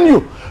telling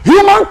you,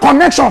 human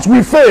connections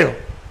will fail.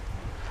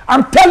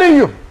 I'm telling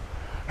you,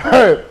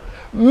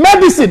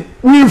 medicine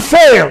will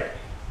fail.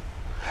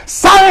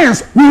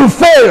 Science will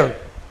fail.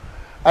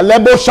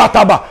 Alebo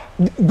Shataba.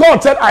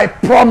 God said, I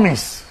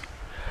promise,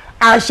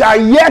 I shall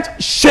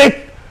yet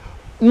shake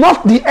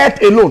not the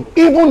earth alone,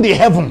 even the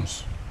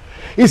heavens.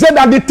 He said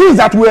that the things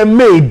that were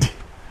made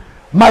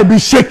might be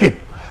shaken.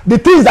 The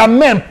things that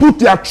men put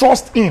their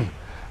trust in,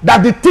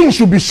 that the things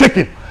should be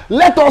shaken.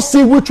 Let us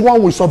see which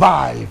one will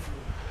survive.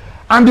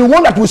 And the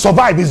one that will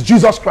survive is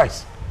Jesus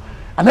Christ.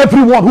 And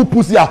everyone who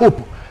puts their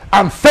hope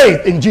and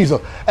faith in Jesus.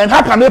 And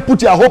how can they put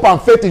their hope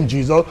and faith in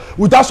Jesus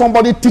without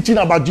somebody teaching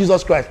about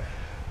Jesus Christ?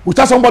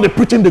 Without somebody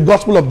preaching the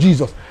gospel of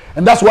Jesus?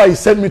 And that's why he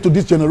sent me to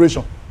this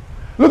generation.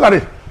 Look at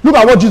it. Look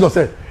at what Jesus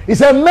said. He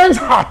said, men's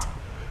heart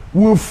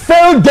will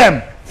fail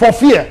them for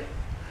fear.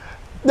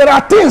 There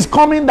are things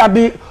coming that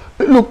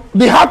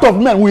the heart of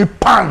men will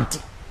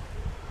pant.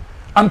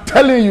 I'm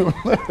telling you.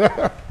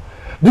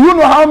 Do you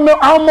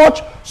know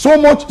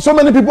so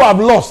many people have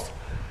lost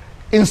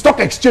in stock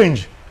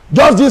exchange?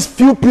 Just this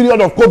few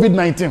period of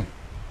COVID-19.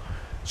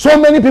 So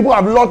many people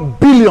have lost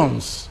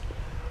billions,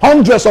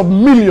 hundreds of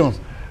millions.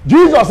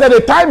 Jesus said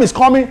the time is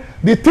coming,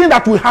 the thing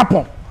that will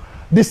happen,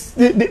 the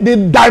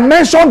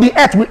dimension the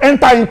earth will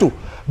enter into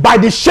by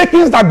the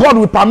shakings that God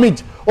will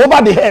permit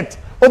over the earth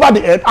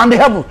and the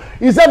heaven.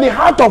 He said the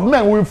heart of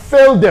men will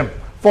fail them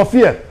for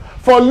fear,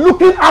 for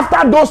looking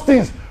after those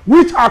things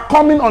which are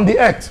coming on the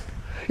earth.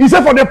 He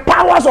said, for the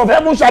powers of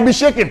heaven shall be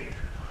shaken.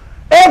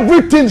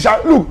 Everything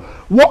shall,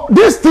 look,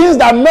 these things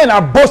that men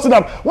are boasting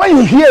of. When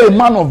you hear a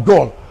man of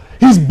God,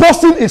 his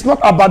boasting is not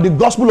about the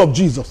gospel of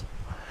Jesus.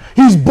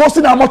 He's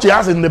boasting how much he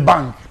has in the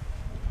bank.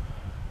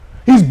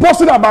 He's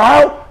boasting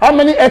about how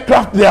many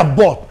aircraft they have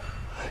bought.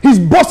 He's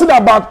boasting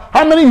about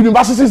how many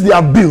universities they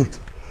have built.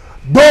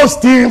 Those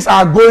things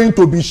are going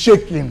to be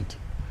shaken.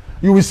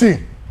 You will see.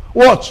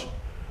 Watch.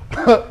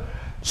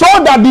 So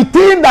that the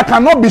thing that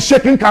cannot be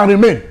shaken can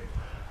remain.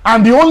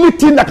 And the only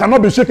thing that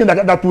cannot be shaken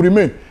that will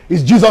remain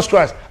is Jesus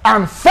Christ.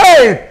 And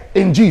faith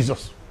in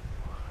Jesus.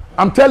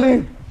 I'm telling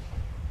you.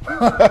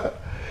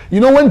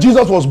 You know, when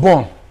Jesus was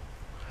born,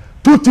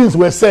 two things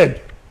were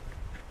said.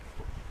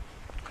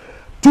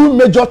 Two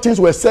major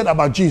things were said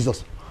about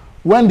Jesus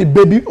when the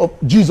baby of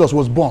Jesus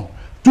was born.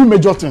 Two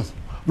major things.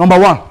 Number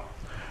one,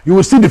 you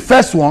will see the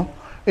first one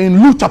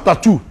in Luke chapter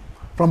 2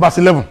 from verse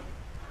 11.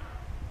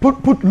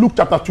 Put Luke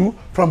chapter 2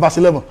 from verse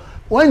 11.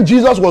 When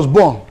Jesus was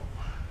born,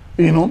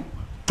 you know,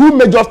 two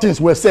major things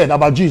were said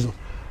about Jesus.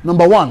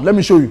 Number one, let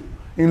me show you.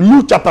 In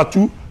Luke chapter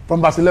 2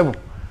 from verse 11.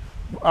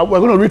 We're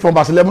going to read from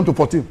verse 11 to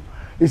 14.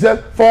 He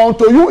said, for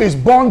unto you is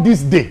born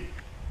this day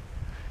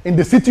in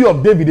the city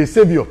of David a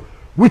Savior,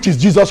 which is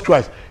Jesus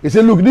Christ. He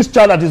said, look, this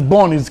child that is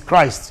born is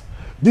Christ.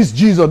 This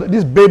Jesus,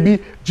 this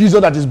baby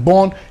Jesus that is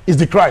born is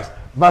the Christ.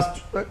 Verse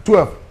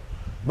 12.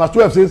 Verse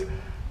 12 says,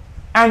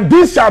 And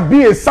this shall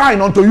be a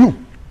sign unto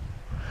you.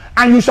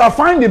 And you shall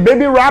find the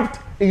baby wrapped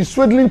in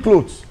swaddling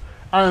clothes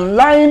and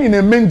lying in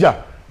a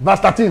manger. Verse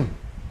 13.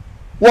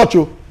 Watch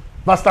you.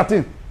 Verse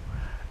 13.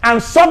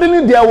 And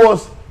suddenly there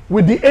was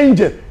with the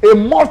angel a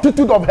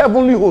multitude of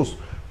heavenly hosts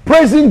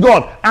praising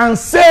God and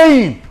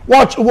saying,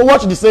 watch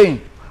the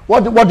saying.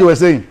 What they were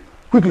saying.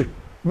 Quickly.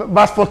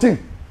 Verse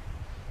 14.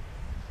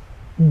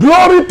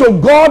 Glory to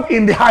God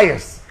in the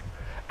highest,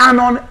 and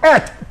on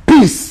earth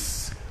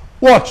peace.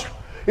 Watch.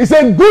 He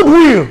said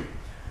goodwill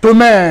to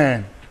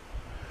men.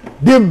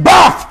 The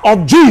birth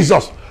of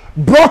Jesus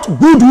brought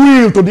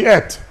goodwill to the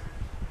earth.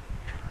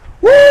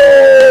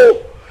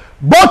 Woo!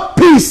 Both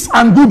peace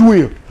and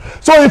goodwill.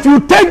 So if you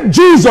take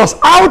Jesus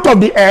out of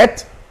the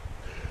earth,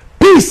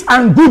 peace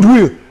and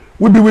goodwill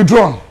will be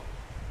withdrawn.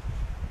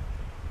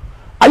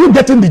 Are you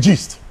getting the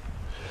gist?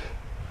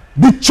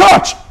 The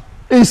church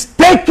is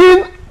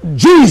taking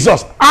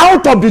Jesus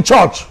out of the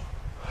church.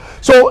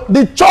 So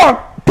the church,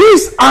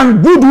 peace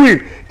and goodwill,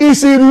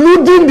 is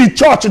eluding the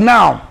church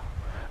now,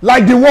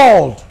 like the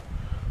world.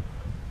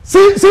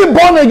 See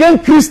born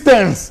again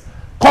Christians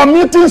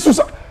committing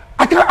suicide.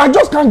 I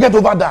just can't get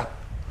over that.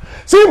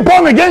 See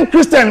born again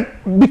Christians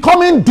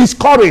becoming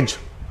discouraged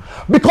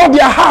because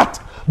their heart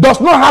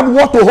does not have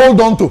what to hold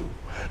on to.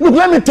 Look,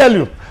 let me tell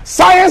you,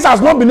 science has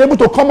not been able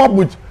to come up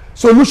with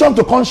solution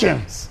to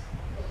conscience.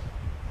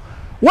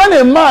 When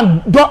a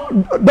man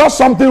does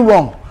something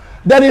wrong,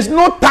 there is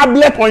no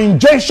tablet or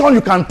injection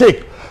you can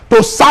take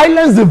to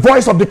silence the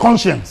voice of the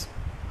conscience.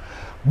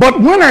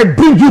 But when I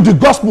bring you the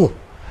gospel,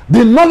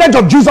 the knowledge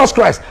of Jesus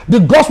Christ, the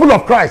gospel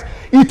of Christ,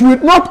 it will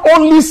not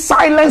only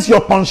silence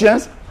your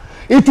conscience,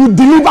 it will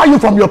deliver you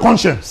from your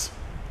conscience.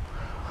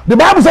 The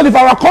Bible said if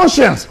our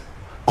conscience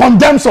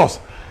condemns us,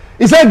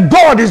 it said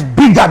God is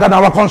bigger than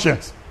our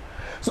conscience.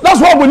 So that's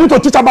what we need to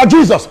teach about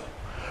Jesus.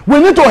 We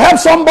need to help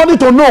somebody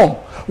to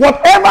know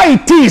whatever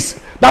it is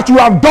that you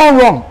have done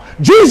wrong,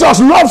 Jesus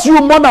loves you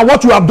more than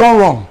what you have done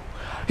wrong.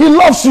 He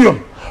loves you.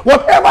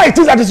 Whatever it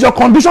is that is your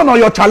condition or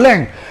your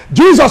challenge,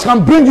 Jesus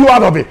can bring you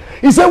out of it.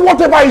 He said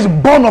whatever is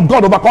born of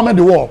God overcometh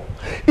the world.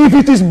 If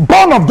it is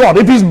born of God,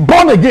 if it's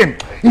born again,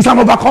 it's an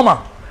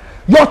overcomer.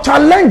 Your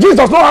challenges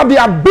does not have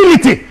the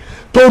ability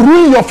to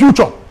ruin your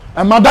future.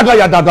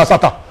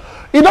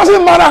 It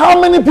doesn't matter how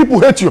many people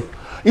hate you.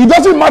 It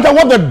doesn't matter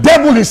what the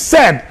devil is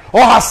said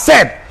or has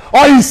said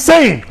or is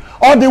saying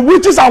or the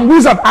witches and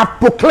wizards have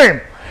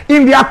proclaimed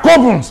in their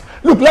covens.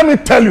 Look, let me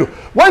tell you,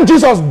 when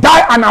Jesus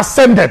died and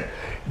ascended,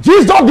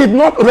 Jesus did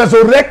not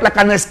resurrect like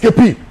an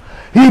escapee.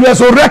 He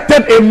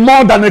resurrected a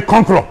more than a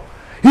conqueror.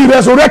 He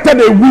resurrected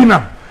a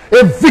winner,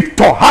 a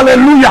victor.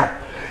 Hallelujah.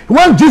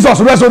 When Jesus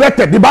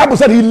resurrected, the Bible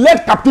said he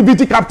led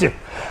captivity captive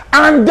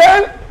and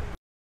then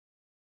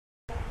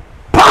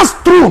passed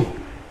through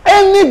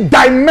any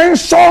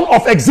dimension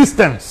of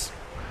existence.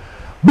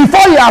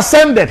 Before he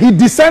ascended, he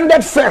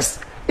descended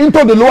first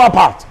into the lower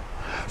part.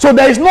 So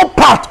there is no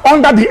part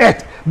under the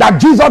earth that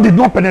Jesus did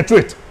not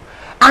penetrate.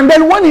 And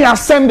then when he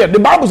ascended, the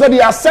Bible said he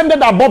ascended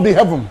above the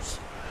heavens,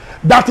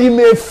 that he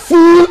may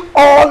fill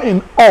all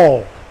in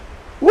all.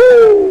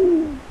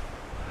 Woo!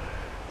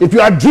 If you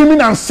are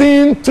dreaming and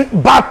seeing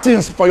bad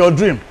things for your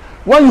dream,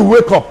 when you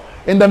wake up,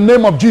 in the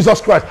name of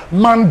Jesus Christ,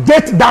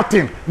 mandate that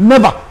thing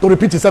never to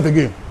repeat itself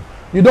again.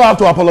 You don't have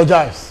to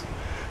apologize.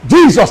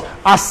 Jesus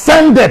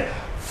ascended,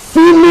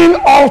 filling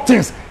all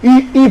things.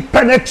 He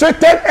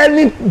penetrated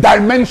any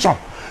dimension,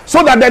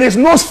 so that there is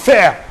no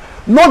sphere,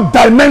 no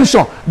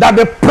dimension that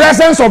the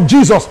presence of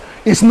Jesus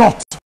is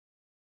not.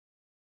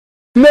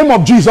 In the name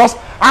of Jesus,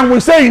 and we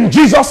say in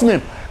Jesus'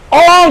 name,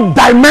 all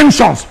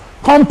dimensions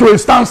come to a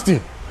standstill.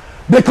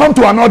 They come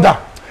to another.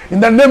 In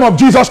the name of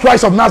Jesus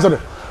Christ of Nazareth,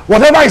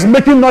 whatever is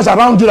making noise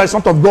around you that is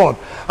not of God,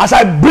 as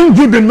I bring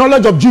you the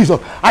knowledge of Jesus,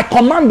 I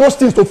command those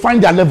things to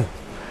find their level.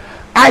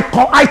 I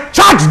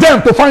charge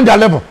them to find their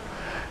level.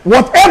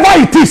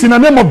 Whatever it is, in the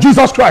name of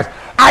Jesus Christ,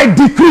 I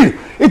decree.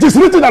 It is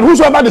written that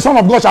whosoever the Son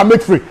of God shall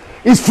make free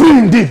is free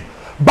indeed.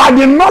 By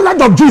the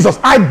knowledge of Jesus,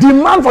 I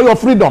demand for your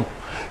freedom.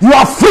 You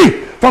are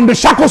free from the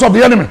shackles of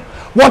the enemy.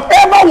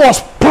 Whatever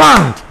was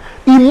planned,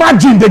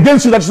 imagined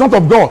against you that is not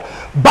of God,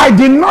 by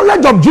the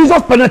knowledge of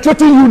Jesus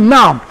penetrating you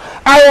now,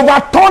 I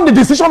overturn the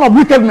decision of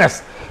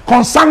wickedness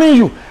concerning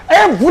you.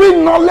 Every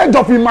knowledge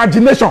of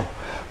imagination,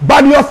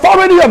 by the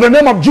authority of the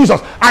name of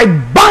Jesus, I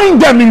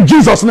bind them in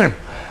Jesus' name.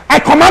 I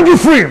command you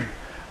free.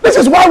 This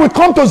is why we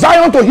come to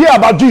Zion to hear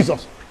about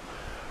Jesus.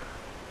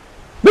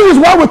 This is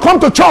why we come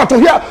to church to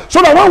hear,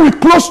 so that when we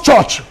close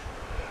church,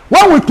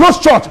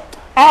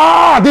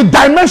 the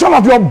dimension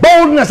of your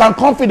boldness and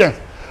confidence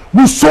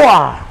will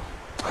soar.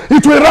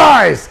 It will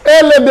rise.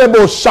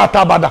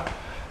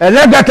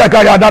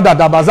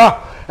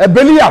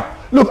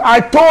 Look, I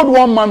told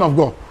one man of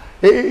God,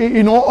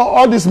 you know,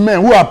 all these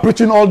men who are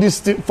preaching all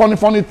these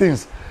funny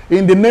things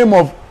in the name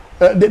of,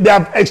 they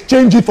have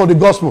exchanged it for the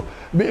gospel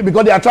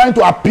because they are trying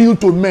to appeal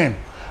to men.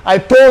 I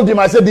told him,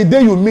 I said, the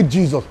day you meet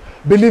Jesus,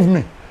 believe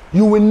me,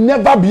 you will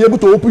never be able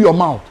to open your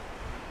mouth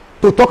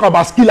to talk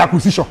about skill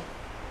acquisition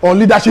or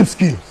leadership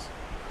skills.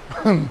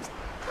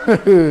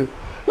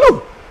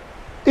 Look,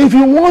 If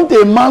you want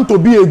a man to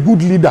be a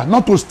good leader,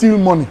 not to steal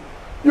money,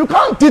 you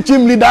can't teach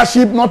him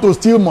leadership not to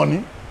steal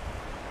money.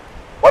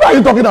 What are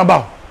you talking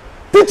about?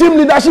 Teach him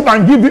leadership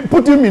and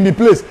put him in the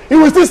place. He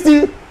will still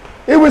steal.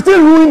 He will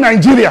still ruin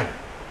Nigeria.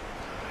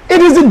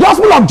 It is the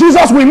gospel of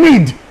Jesus we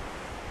need.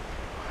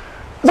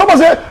 Someone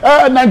say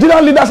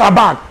Nigerian leaders are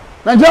bad.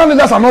 Nigerian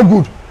leaders are not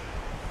good.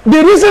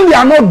 The reason they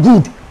are not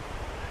good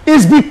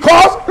is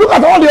because, look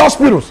at all the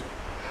hospitals.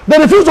 They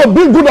refuse to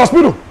build good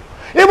hospitals.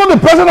 Even the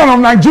president of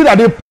Nigeria,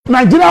 the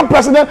Nigerian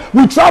president,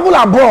 will travel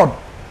abroad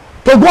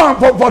to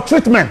go for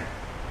treatment.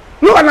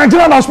 Look at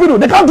Nigerian hospital.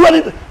 They can't do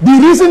anything. The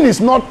reason is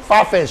not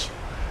far-fetched.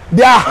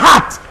 Their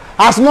heart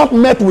has not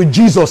met with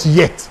Jesus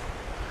yet.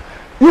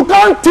 You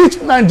can't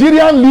teach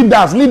Nigerian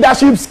leaders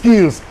leadership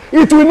skills.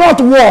 It will not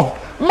work.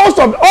 Most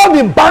of all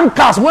the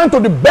bankers went to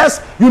the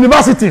best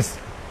universities.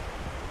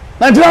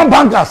 Nigerian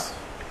bankers.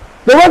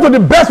 They went to the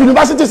best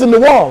universities in the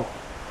world.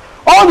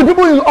 All the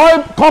people in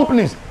oil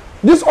companies,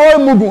 these oil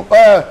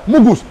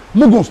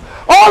mugus,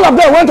 all of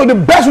them went to the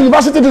best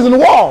universities in the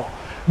world.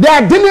 They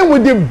are dealing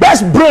with the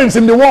best brains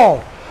in the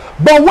world.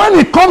 But when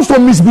it comes to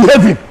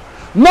misbehaving,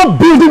 not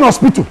building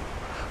hospital,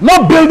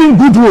 not building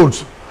good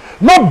roads,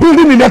 not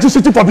building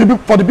electricity for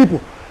the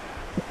people,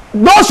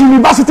 those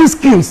university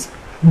skills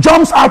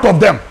jumps out of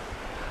them.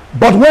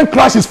 But when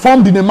Christ is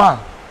formed in a man,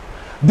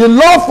 the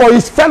love for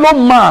his fellow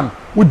man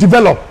will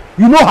develop.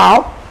 You know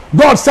how?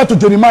 God said to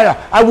Jeremiah,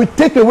 I will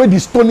take away the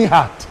stony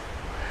heart.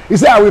 He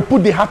said, I will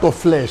put the heart of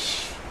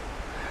flesh.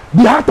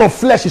 The heart of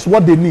flesh is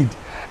what they need.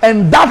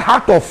 And that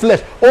heart of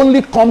flesh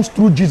only comes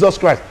through Jesus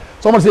Christ.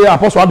 Someone say, yeah,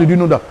 Apostle, how did you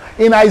know that?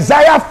 In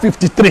Isaiah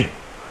 53,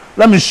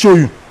 let me show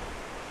you.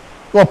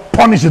 God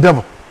punish the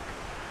devil.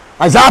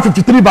 Isaiah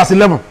 53 verse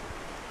 11.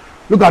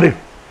 Look at it.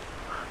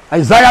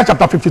 Isaiah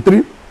chapter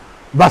 53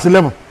 verse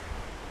 11.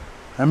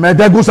 I'm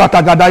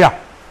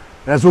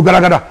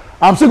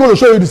still going to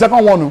show you the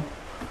second one.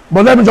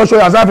 But let me just show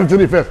you Isaiah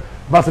 53 first.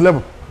 Verse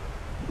 11.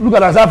 Look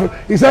at Isaiah.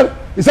 He said,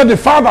 the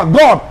Father,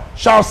 God,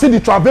 shall see the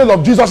travail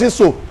of Jesus'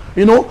 soul.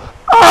 You know,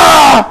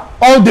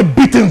 all the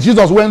beatings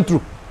Jesus went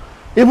through,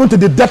 even to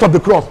the death of the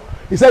cross.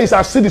 He said, he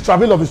shall see the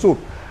travail of his soul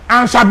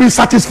and shall be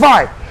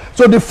satisfied.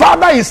 So the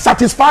Father is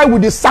satisfied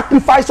with the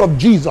sacrifice of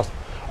Jesus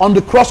on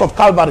the cross of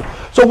Calvary.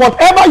 So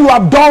whatever you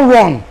have done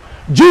wrong,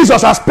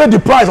 Jesus has paid the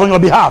price on your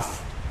behalf.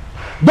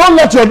 Don't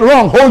let your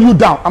wrong hold you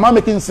down. Am I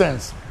making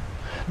sense?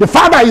 The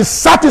Father is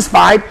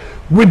satisfied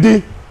with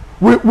the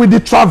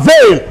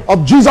travail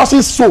of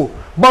Jesus' soul.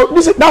 But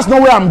that's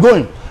not where I'm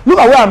going. Look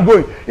at where I'm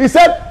going. He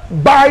said,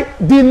 by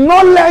the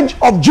knowledge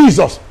of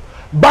Jesus,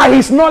 by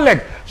his knowledge,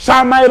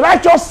 shall my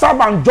righteous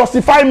servant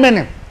justify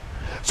many.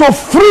 So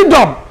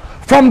freedom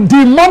from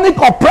demonic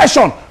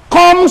oppression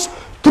comes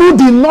through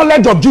the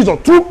knowledge of Jesus,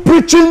 through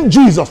preaching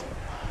Jesus,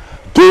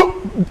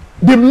 through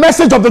the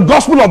message of the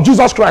gospel of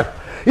Jesus Christ.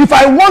 If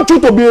I want you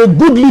to be a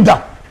good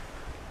leader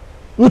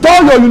with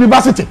all your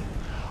university,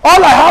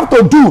 all I have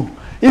to do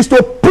is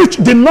to preach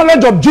the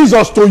knowledge of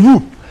Jesus to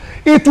you.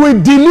 It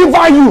will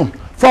deliver you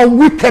from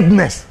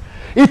wickedness.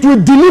 It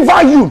will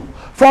deliver you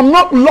from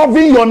not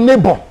loving your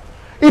neighbor.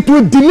 It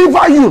will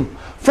deliver you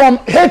from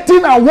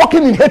hating and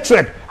walking in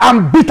hatred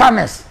and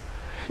bitterness.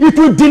 It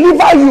will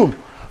deliver you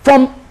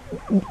from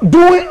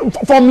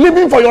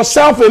living for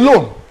yourself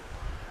alone.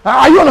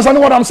 Are you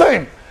understanding what I'm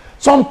saying?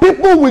 Some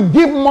people will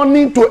give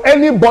money to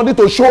anybody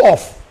to show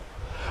off.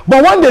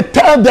 But when they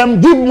tell them,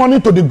 give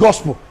money to the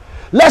gospel,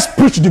 let's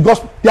preach the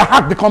gospel, their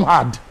heart become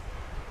hard.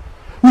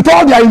 With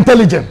all their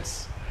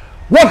intelligence,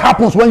 what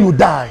happens when you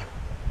die?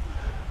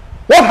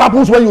 What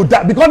happens when you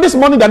die? Because this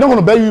money, they're not going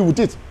to bury you with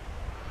it.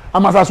 I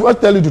must as well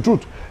tell you the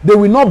truth. They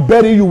will not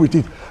bury you with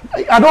it.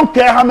 I don't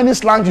care how many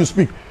slangs you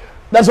speak.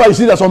 That's why you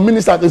see that some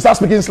ministers, they start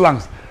speaking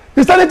slangs.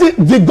 Christianity,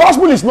 the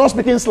gospel is not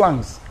speaking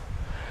slangs.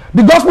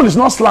 The gospel is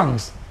not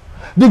slangs.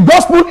 The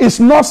gospel is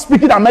not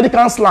speaking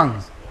American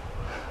slangs.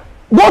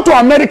 Go to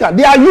America,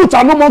 their youth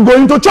are no more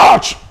going to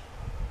church.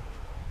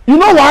 You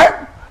know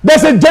why?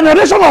 There's a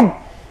generation of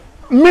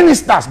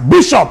ministers,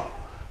 bishops,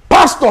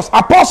 pastors,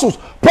 apostles,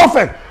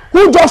 prophets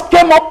who just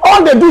came up.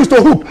 All they do is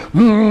to hoop.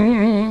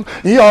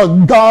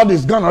 Your God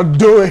is gonna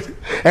do it,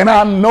 and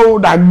I know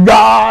that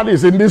God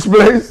is in this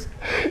place.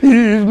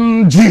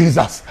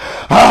 Jesus.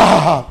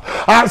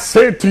 I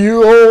say to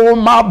you, oh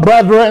my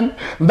brethren,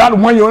 that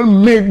when you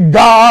meet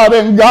God,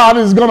 and God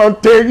is gonna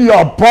take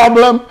your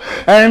problem,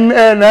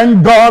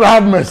 and God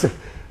have mercy.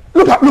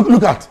 Look at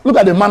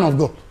the man of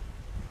God.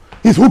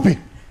 He's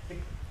whooping.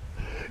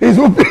 He's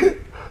whooping.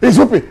 He's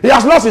whooping. He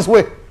has lost his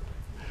way.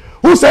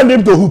 Who sent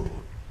him to whoop?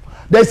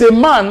 There's a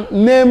man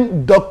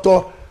named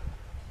Dr.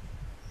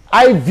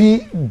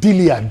 I.V.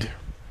 Dillard.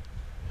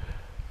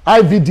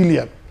 I.V.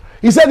 Dillard.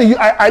 He said,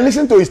 I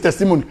listened to his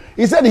testimony.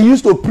 He said he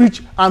used to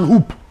preach and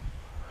hoop.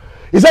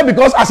 He said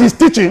because as he's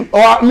teaching,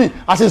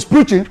 as he's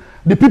preaching,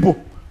 the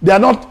people, they are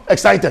not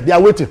excited. They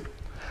are waiting.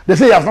 They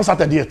say he has not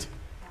started yet.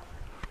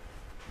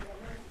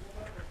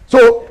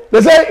 So they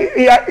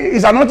say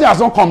his anointing has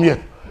not come yet.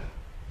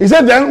 He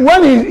said then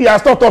when he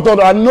has taught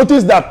and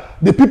noticed that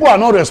the people are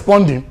not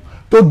responding,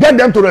 to get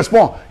them to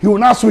respond, he will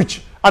now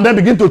switch and then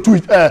begin to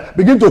tweet,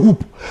 begin to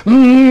whoop.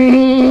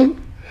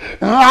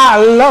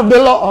 I love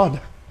the Lord.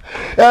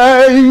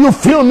 You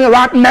feel me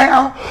right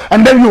now,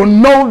 and then you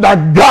know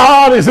that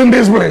God is in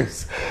this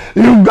place.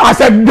 I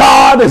said,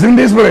 God is in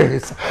this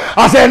place.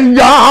 I said,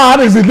 God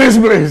is in this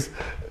place.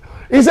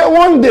 He said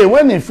one day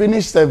when he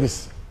finished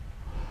service,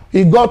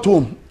 he got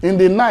home in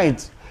the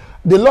night.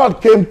 The Lord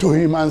came to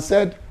him and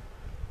said,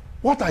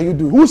 what are you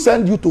doing? Who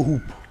sent you to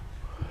hoop?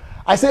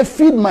 I said,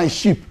 feed my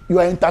sheep. You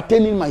are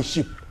entertaining my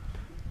sheep.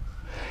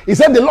 He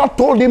said the Lord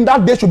told him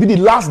that day should be the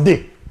last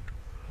day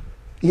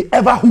he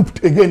ever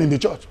hooped again in the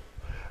church.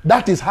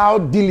 That is how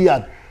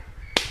Gilead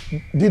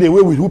did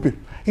away with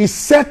hooping. He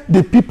set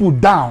the people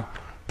down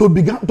to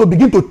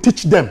begin to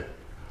teach them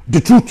the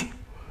truth.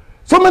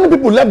 So many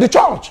people left the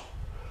church.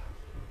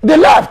 They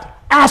left.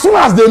 As soon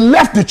as they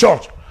left the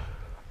church,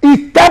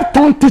 he kept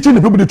on teaching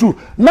the people the truth.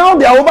 Now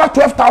there are over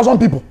 12,000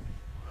 people.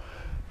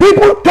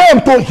 People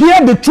came to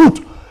hear the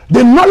truth,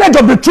 the knowledge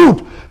of the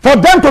truth, for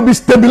them to be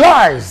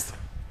stabilized.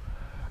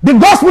 The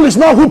gospel is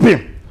not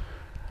hooping.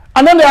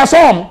 And then there are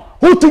some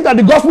who think that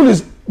the gospel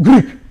is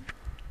Greek.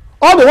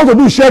 All they want to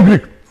do is share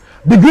Greek.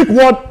 The Greek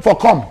word for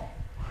come.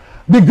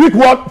 The Greek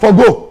word for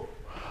go.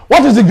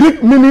 What is the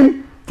Greek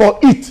meaning for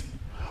eat?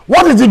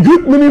 What is the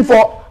Greek meaning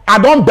for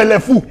Adon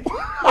Belefu?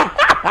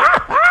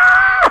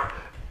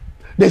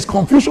 There's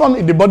confusion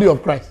in the body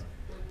of Christ.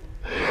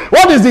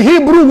 What is the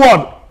Hebrew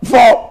word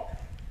for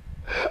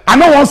I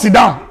don't want to sit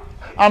down?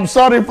 I'm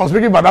sorry for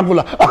speaking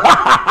vernacular.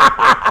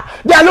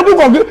 They are looking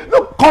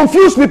for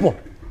confused people.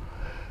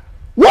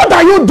 What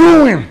are you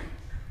doing?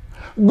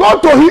 Go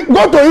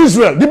to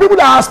Israel. The people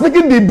that are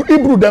speaking the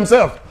Hebrew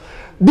themselves.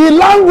 The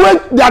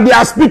language that they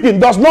are speaking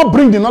does not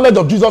bring the knowledge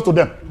of Jesus to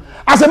them.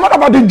 As a matter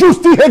of fact, the Jews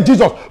still hate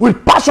Jesus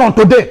with passion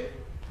today.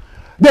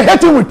 They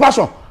hate him with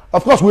passion.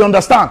 Of course, we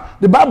understand.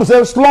 The Bible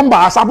says slumber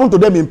has happened to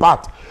them in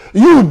part.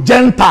 You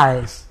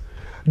Gentiles,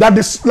 that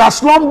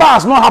slumber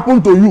has not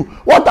happened to you.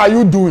 What are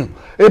you doing?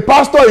 A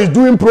pastor is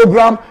doing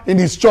program in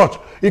his church.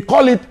 He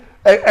call it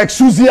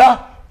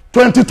Exousia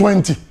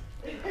 2020.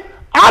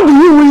 How do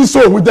you win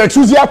soul with the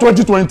Exousia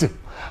 2020?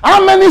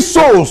 How many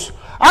souls,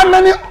 how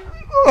many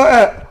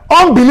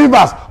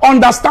unbelievers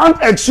understand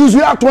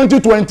Exousia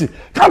 2020?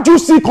 Can't you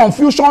see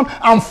confusion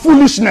and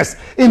foolishness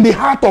in the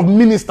heart of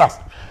ministers?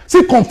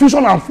 See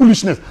confusion and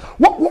foolishness.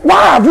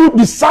 Why have you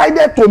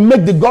decided to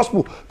make the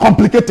gospel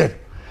complicated?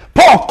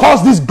 Paul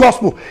calls this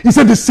gospel, he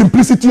said, the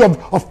simplicity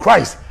of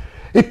Christ.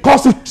 He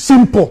calls it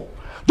simple.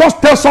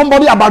 Just tell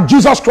somebody about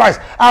Jesus Christ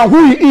and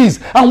who he is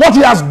and what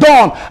he has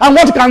done and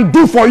what he can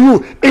do for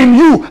you, in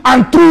you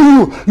and through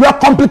you. You are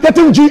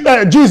complicating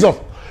Jesus.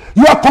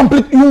 You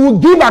will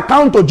give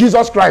account to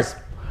Jesus Christ.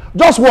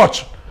 Just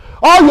watch.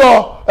 All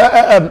your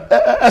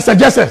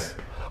exegesis,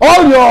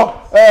 all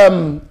your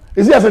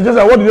is it exegesis?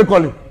 What do they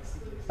call it?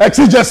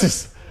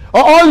 Exegesis.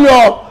 All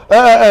your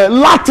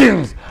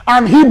Latins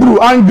and Hebrew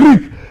and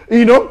Greek.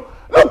 You know.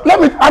 Look, let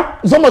me.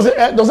 Someone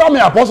say, does that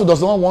mean apostle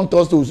does not want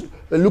us to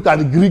look at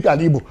the Greek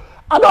and Hebrew?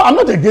 I'm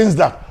not against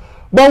that.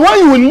 But when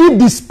you will leave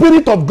the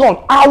Spirit of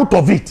God out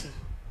of it,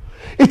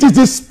 it is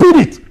the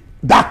Spirit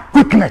that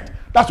quickeneth.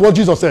 That's what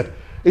Jesus said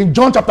in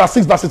John chapter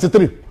 6 verse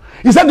 63.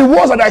 He said, the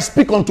words that I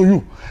speak unto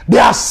you, they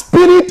are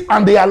spirit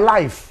and they are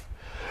life.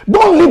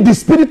 Don't leave the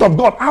Spirit of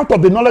God out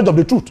of the knowledge of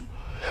the truth.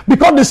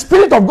 Because the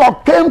Spirit of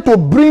God came to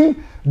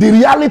bring the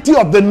reality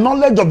of the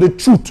knowledge of the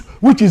truth,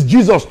 which is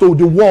Jesus, to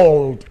the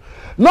world.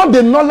 Not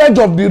the knowledge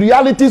of the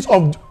realities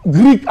of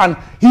Greek and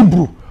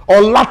Hebrew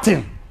or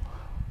Latin.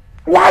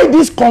 Why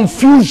this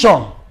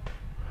confusion?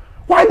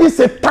 Why this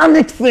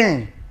satanic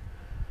thing?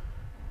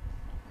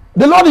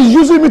 The Lord is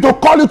using me to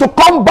call you to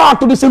come back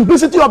to the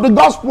simplicity of the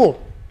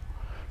gospel.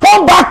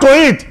 Come back to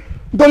it.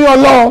 To your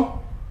law.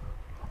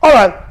 All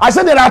right. I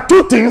said there are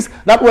two things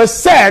that were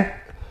said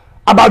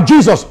about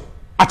Jesus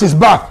at his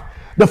birth.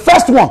 The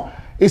first one,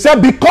 he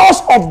said,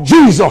 because of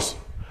Jesus.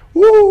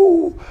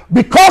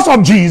 Because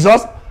of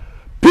Jesus,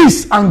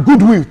 peace and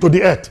goodwill to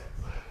the earth.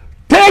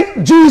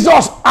 Take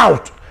Jesus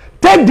out.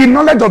 Take the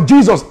knowledge of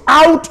Jesus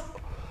out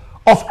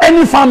of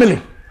any family,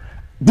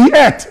 the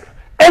earth,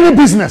 any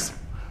business.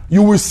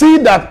 You will see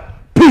that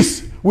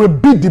peace will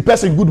beat the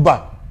person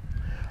goodbye.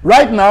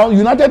 Right now,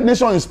 United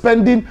Nations is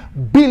spending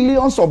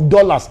billions of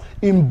dollars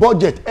in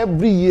budget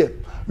every year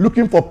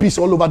looking for peace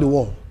all over the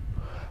world.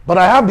 But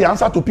I have the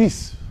answer to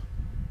peace.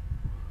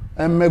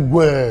 In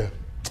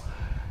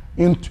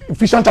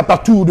Ephesians chapter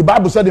 2, the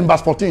Bible said in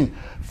verse 14,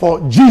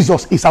 for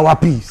Jesus is our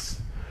peace.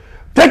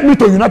 Take me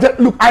to United.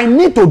 Look, I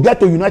need to get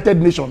to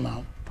United Nations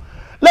now.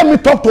 Let me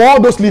talk to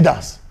all those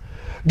leaders.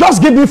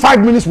 Just give me 5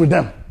 minutes with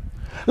them.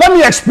 Let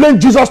me explain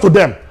Jesus to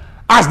them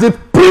as the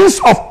Prince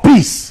of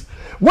Peace.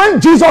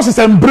 When Jesus is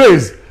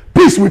embraced,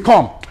 peace will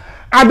come.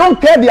 I don't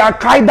care the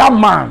Al-Qaeda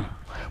man.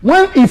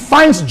 When he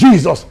finds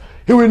Jesus,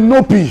 he will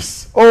know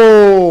peace.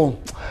 And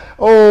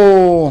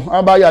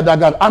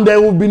there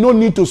will be no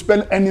need to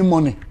spend any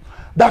money.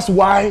 That's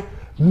why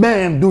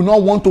men do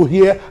not want to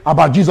hear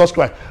about Jesus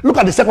Christ. Look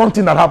at the second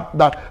thing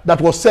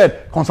that was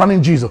said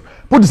concerning Jesus.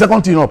 Put the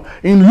second thing up.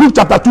 In Luke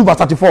chapter 2 verse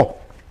 34.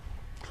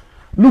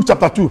 Luke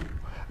chapter 2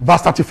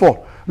 verse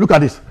 34. Look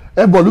at this.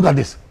 Everybody, look at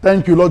this.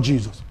 Thank you, Lord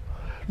Jesus.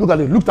 Look at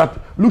it. Look at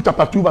Luke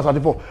chapter 2, verse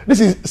 34. This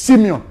is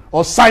Simeon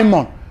or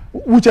Simon,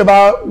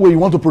 whichever way you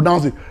want to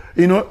pronounce it.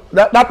 You know,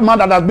 that man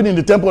that has been in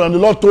the temple, and the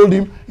Lord told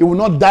him he will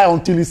not die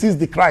until he sees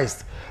the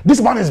Christ.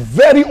 This man is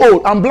very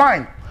old and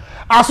blind.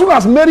 As soon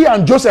as Mary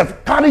and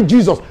Joseph carried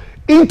Jesus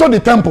into the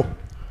temple,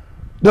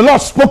 the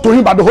Lord spoke to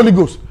him by the Holy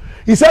Ghost.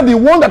 He said, the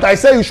one that I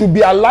say you should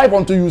be alive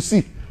until you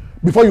see,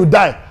 before you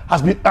die,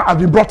 has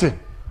been brought in.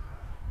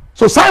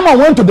 So Simon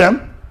went to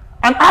them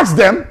and asked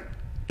them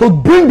to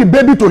bring the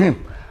baby to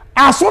him.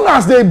 As soon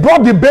as they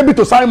brought the baby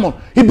to Simon,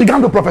 he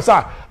began to prophesy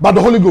by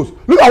the Holy Ghost.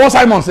 Look at what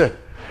Simon said.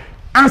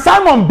 And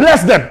Simon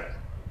blessed them,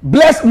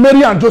 blessed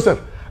Mary and Joseph,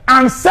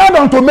 and said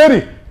unto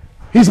Mary,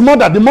 his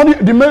mother, the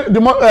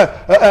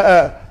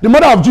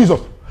mother of Jesus,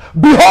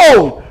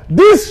 behold,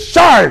 this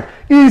child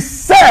is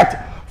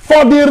set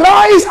for the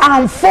rise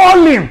and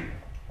falling,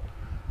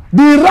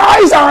 the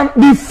rise and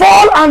the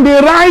fall and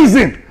the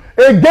rising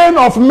again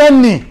of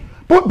many.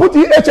 Put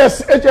the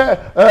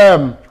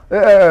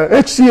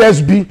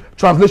HCSB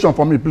translation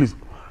for me, please.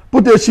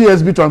 Put the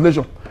HCSB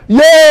translation.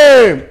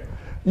 Yay!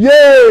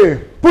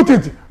 Yay! Put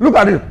it. Look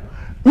at it.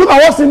 Look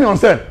at what Simeon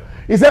said.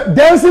 He said,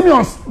 then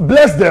Simeon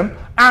blessed them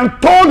and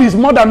told his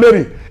mother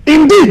Mary,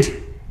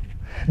 indeed,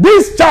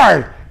 this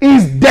child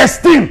is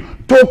destined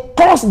to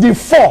cause the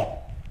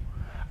fall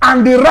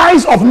and the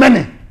rise of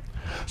many.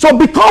 So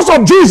because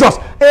of Jesus,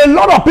 a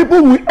lot of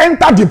people will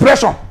enter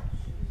depression.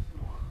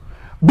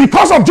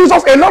 Because of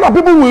Jesus, a lot of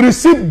people will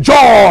receive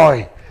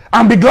joy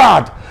and be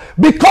glad.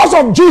 Because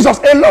of Jesus,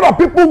 a lot of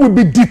people will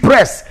be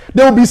depressed.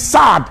 They will be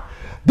sad.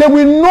 They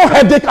will know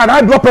headache and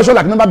high blood pressure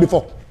like never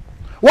before.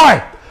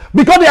 Why?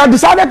 Because they have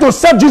decided to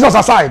set Jesus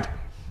aside.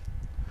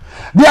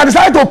 They have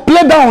decided to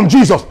play down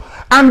Jesus.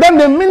 And then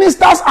the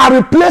ministers are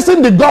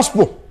replacing the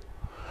gospel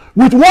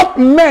with what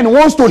men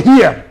wants to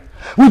hear,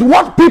 with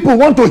what people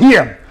want to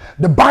hear.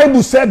 The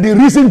Bible said the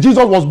reason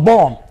Jesus was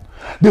born,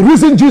 the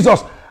reason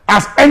Jesus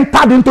has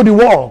entered into the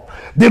world,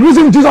 the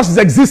reason Jesus is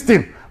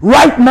existing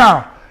right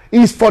now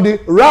is for the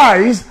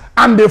rise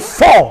and the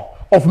fall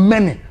of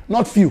many,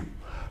 not few.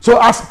 So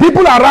as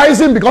people are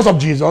rising because of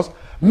Jesus,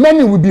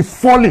 many will be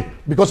falling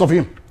because of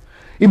him.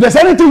 If there's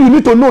anything you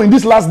need to know in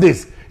these last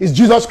days, it's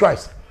Jesus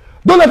Christ.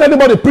 Don't let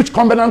anybody preach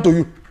covenant to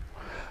you.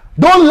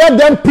 Don't let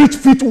them preach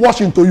feet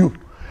washing to you.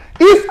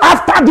 If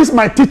after this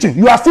my teaching,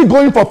 you are still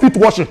going for feet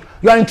washing,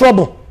 you are in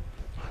trouble.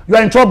 You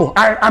are in trouble.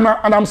 And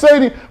I'm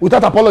saying it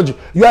without apology.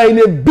 You are in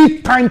a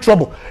big time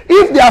trouble.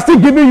 If they are still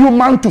giving you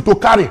mantle to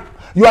carry,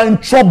 you are in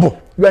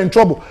trouble. You are in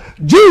trouble.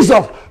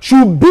 Jesus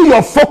should be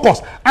your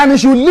focus, and he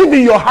should live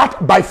in your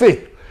heart by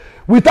faith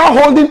without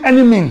holding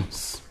any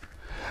means.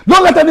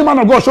 Don't let any man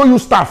of God show you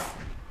staff.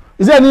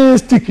 Is there any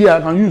stick here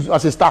I can use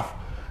as a staff?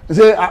 He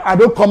say, I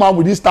don't come out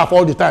with this staff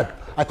all the time.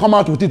 I come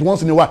out with it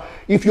once in a while.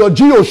 If your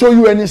geo show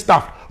you any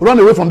staff, run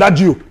away from that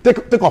geo.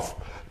 Take off.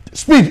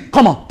 Speed.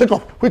 Come on. Take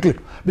off quickly.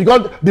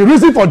 Because the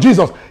reason for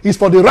Jesus is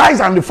for the rise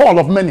and the fall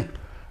of many.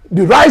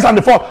 The rise and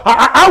the fall.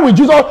 How will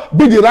Jesus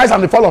be the rise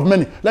and the fall of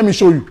many? Let me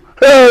show you.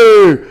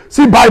 Hey,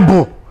 see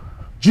Bible.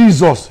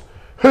 Jesus.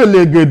 See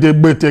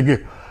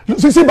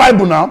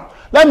Bible now.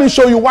 Let me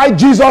show you why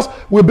Jesus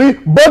will be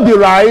both the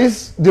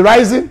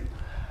rising.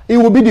 It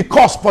will be the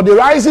cause for the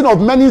rising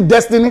of many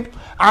destiny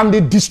and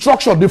the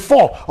destruction, the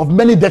fall of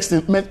many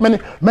destiny.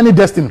 Many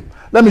destiny.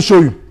 Let me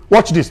show you.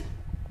 Watch this.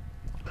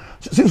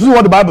 See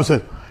what the Bible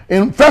says.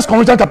 In 1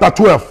 Corinthians chapter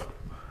 12.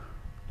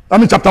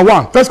 Chapter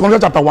 1. 1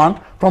 Corinthians chapter 1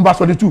 from verse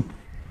 22.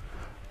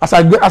 As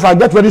I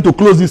get ready to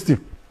close this thing.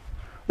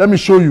 Let me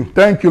show you.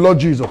 Thank you, Lord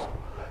Jesus.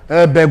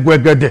 And there,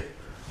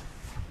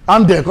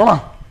 come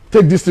on.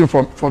 Take this thing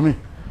from me.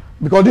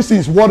 Because this thing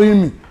is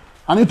worrying me.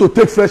 I need to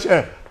take fresh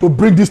air to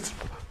bring this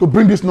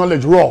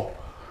knowledge raw.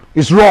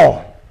 It's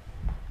raw.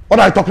 What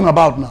are you talking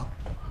about now?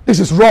 This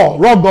is raw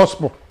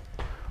gospel.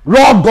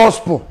 Raw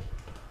gospel.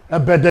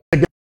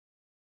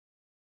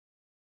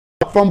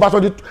 From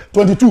verse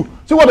 22.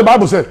 See what the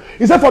Bible said.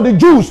 It said, for the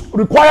Jews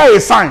require a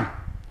sign.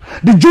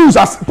 The Jews,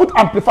 put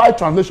amplified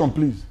translation,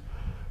 please.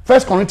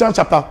 1 Corinthians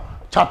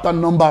chapter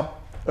number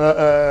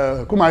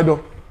 1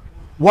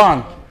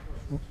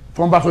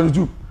 from verse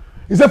 22.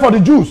 He said, for the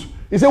Jews.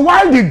 He said,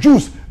 while the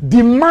Jews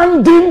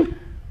demanding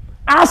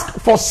ask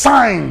for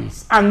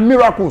signs and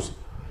miracles.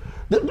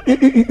 You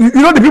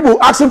know the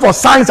people asking for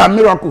signs and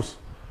miracles.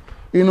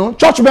 You know,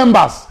 church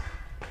members.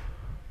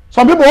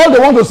 Some people, all they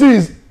want to see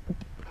is,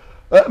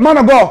 man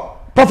of God,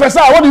 prophesy,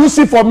 what do you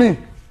see for me?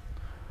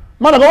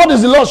 Man of God, what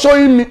is the Lord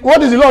showing me?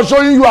 What is the Lord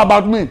showing you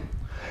about me?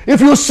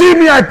 If you see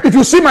me, if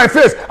you see my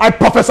face, I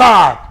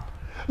prophesy.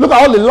 Look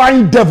at all the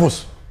lying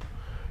devils.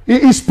 He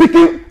is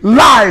speaking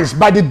lies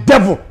by the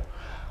devil.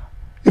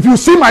 If you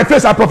see my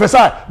face, I prophesy.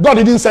 God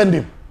didn't send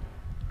him.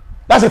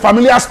 That's a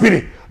familiar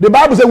spirit. The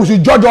Bible says we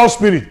should judge all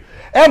spirit.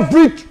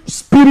 Every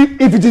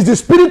spirit, if it is the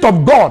spirit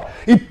of God,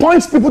 it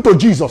points people to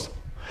Jesus.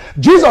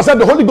 Jesus said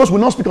the Holy Ghost will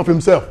not speak of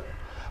himself,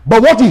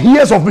 but what he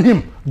hears of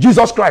him,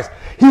 Jesus Christ,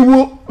 he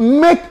will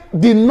make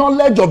the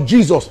knowledge of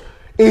Jesus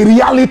a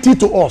reality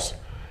to us.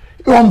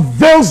 He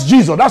unveils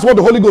Jesus. That's what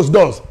the Holy Ghost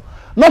does.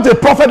 Not a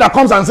prophet that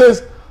comes and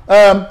says,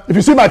 if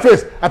you see my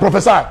face, I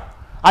prophesy.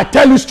 I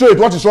tell you straight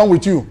what is wrong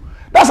with you.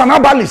 That's an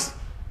herbalist.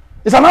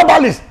 It's an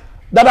herbalist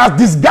that has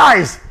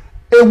disguised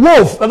a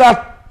wolf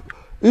that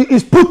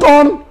is put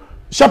on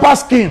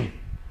shepherd's skin.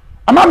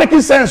 Am I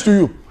making sense to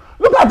you?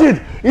 Look at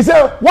it. He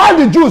said, while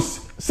the Jews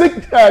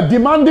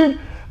demanding,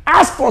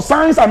 ask for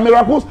signs and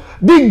miracles,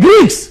 the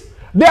Greeks,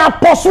 they are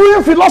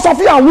pursuing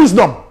philosophy and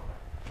wisdom.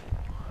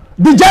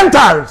 The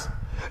Gentiles,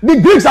 the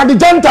Greeks are the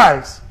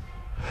Gentiles.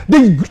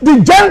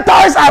 The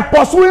Gentiles are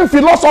pursuing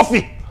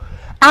philosophy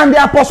and they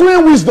are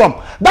pursuing wisdom.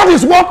 That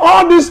is what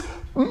all these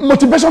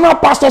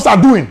motivational pastors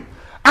are doing.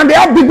 And they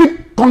have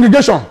big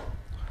congregation.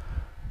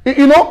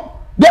 You know,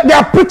 they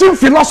are preaching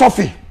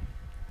philosophy.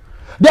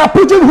 They are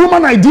preaching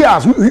human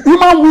ideas,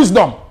 human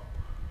wisdom.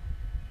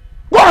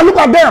 Go and look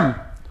at them.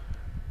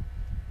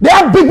 They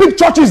have big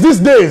churches these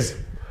days.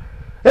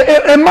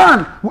 A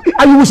man,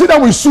 and you will see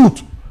them with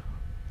suit.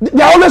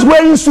 They are always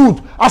wearing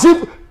suit, as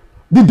if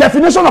the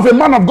definition of a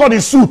man of God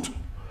is suit.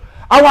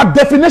 Our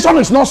definition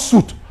is not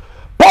suit.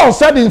 Paul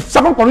said in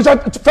 1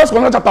 Corinthians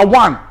chapter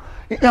 1,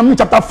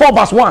 chapter 4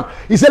 verse 1,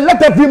 he said,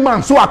 let every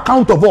man so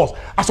account of us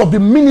as of the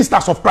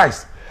ministers of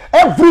Christ.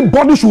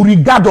 Everybody should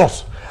regard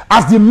us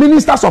as the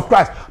ministers of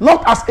Christ,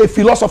 not as a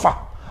philosopher.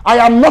 I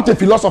am not a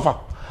philosopher.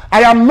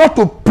 I am not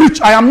to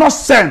preach. I am not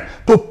sent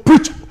to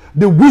preach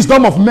the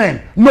wisdom of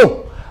men.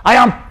 No. I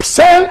am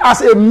sent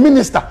as a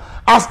minister,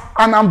 as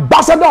an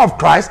ambassador of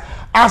Christ,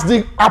 as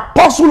the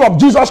apostle of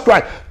Jesus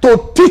Christ,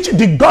 to teach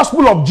the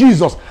gospel of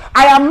Jesus.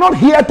 I am not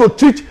here to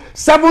teach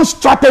 7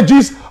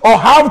 strategies or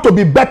how to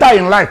be better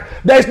in life.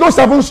 There is no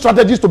 7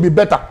 strategies to be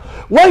better.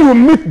 When you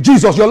meet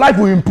Jesus, your life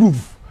will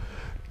improve.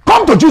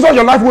 Come to Jesus,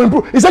 your life will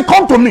improve. He said,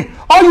 come to me,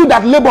 all you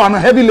that labor and are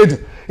heavy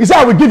laden. He said,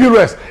 I will give you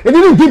rest. He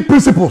didn't give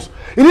principles.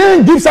 He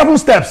didn't give 7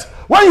 steps.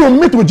 When you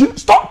meet with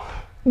Jesus, stop.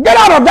 Get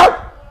out of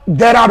that.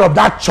 Get out of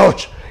that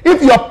church.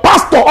 If your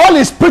pastor, all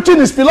he's preaching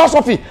is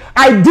philosophy,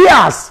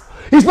 ideas,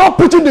 he's not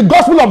preaching the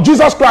gospel of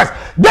Jesus Christ,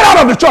 get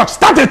out of the church.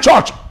 Start a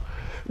church.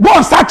 Go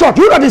and start church.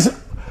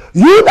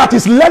 You that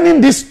is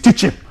learning this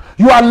teaching,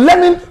 you are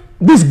learning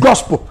this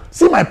gospel.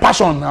 See my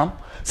passion now.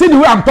 See the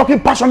way I'm talking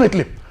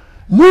passionately.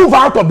 Move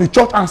out of the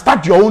church and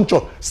start your own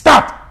church.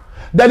 Start.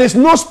 There is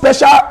no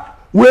special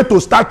way to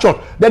start church.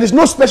 There is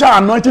no special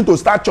anointing to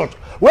start church.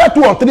 Where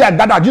 2 or 3 are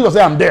gathered, Jesus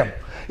said, I'm there.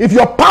 If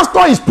your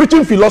pastor is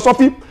preaching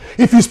philosophy,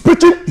 if he's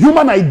preaching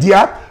human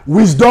idea,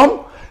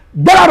 wisdom,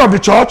 get out of the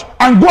church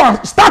and go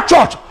and start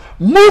church.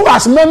 Move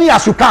as many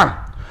as you can.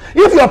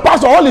 If your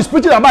pastor, all he's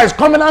preaching about is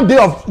covenant day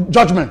of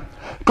judgment,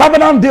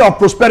 covenant day of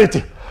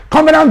prosperity,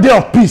 covenant day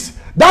of peace,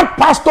 that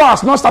pastor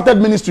has not started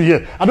ministry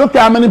yet. I don't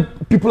care how many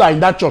people are in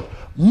that church.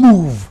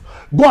 Move.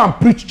 Go and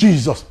preach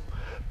Jesus.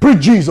 Preach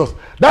Jesus.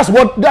 That's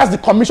the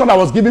commission that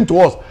was given to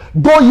us.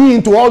 Go ye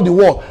into all the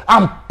world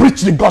and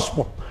preach the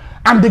gospel.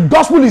 And the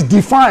gospel is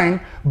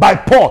defined by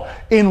Paul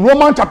in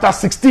Romans chapter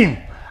 16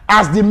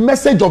 as the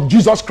message of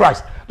Jesus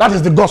Christ. That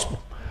is the gospel.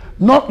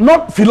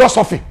 Not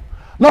philosophy,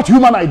 not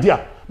human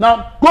idea.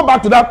 Now, go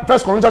back to that 1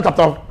 Corinthians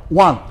chapter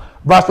 1,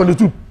 verse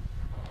 22.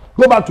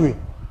 Go back to it.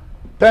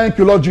 Thank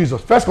you, Lord Jesus.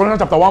 1 Corinthians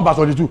chapter 1, verse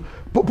 22.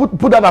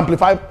 Put that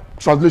amplified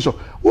translation.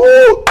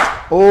 Woo!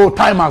 Oh,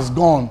 time has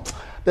gone.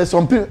 There's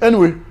something.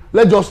 Anyway,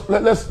 let's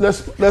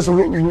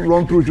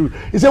run through it.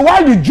 He said,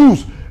 why the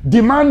Jews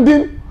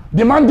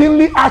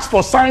demandingly ask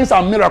for signs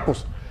and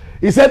miracles?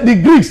 He said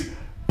the Greeks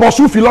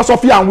pursue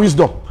philosophy and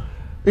wisdom.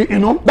 You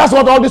know, that's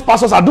what all these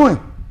pastors are doing.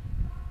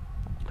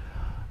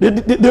 They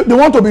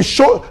want to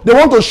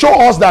show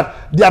us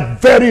that they are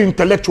very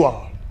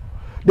intellectual.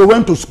 They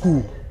went to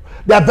school.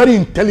 They are very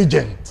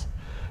intelligent.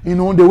 You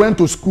know, they went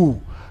to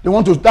school.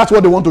 That's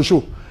what they want to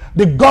show.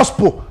 The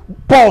gospel,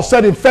 Paul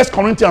said in 1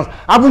 Corinthians,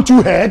 haven't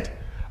you heard,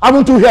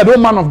 O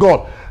man of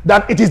God,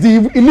 that it is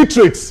the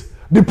illiterates,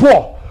 the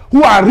poor,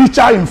 who are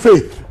richer in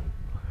faith.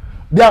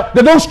 They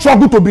don't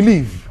struggle to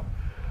believe.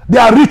 They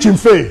are rich in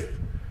faith.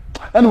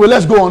 Anyway,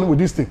 let's go on with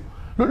this thing.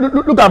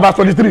 Look at verse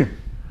 23.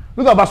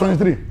 Look at verse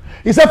 23.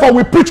 He said, for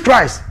we preach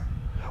Christ.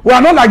 We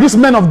are not like these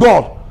men of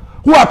God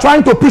who are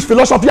trying to preach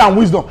philosophy and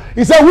wisdom.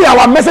 He said,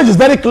 our message is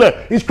very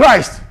clear. It's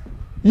Christ.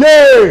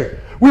 Yay!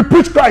 We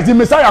preach Christ, the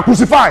Messiah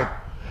crucified.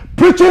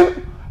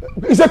 Preaching,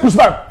 he said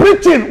crucified.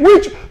 Preaching,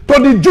 which to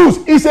the Jews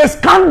is a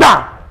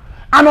scandal,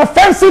 an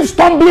offensive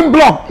stumbling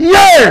block.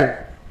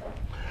 Yay!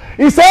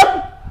 He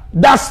said,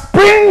 that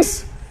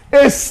springs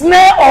a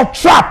snare or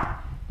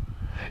trap.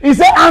 He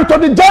said, and to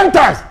the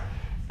Gentiles,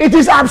 it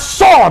is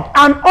absurd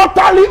and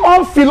utterly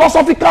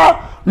unphilosophical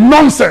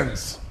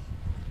nonsense.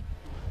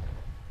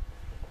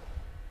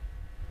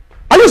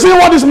 Are you seeing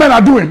what these men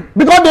are doing?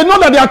 Because they know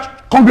that their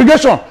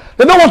congregation,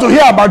 they don't want to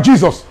hear about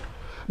Jesus.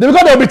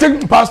 Because they'll be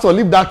taking, pastor,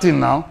 leave that thing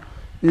now.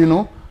 You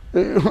know,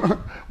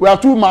 we are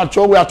too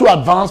mature, we are too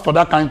advanced for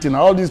that kind of thing.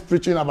 All this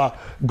preaching about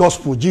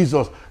gospel,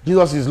 Jesus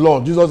is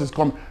Lord, Jesus is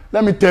coming.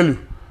 Let me tell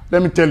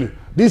you,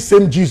 this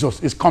same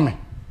Jesus is coming.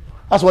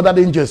 That's what that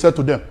angel said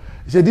to them.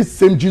 He said, this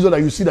same Jesus that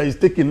you see that is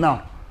taken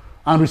now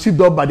and received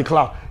up by the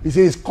cloud, he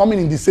said, he's coming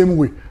in the same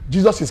way.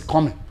 Jesus is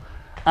coming.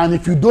 And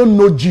if you don't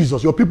know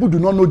Jesus, your people do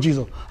not know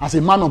Jesus as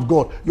a man of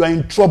God, you are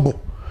in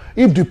trouble.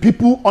 If the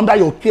people under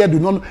your care do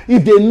not know,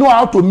 if they know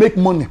how to make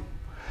money,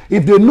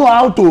 if they know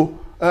how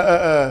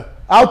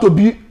to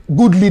be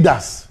good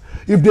leaders,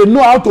 if they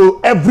know how to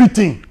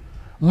everything,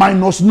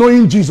 minus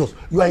knowing Jesus,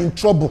 you are in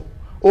trouble,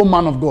 oh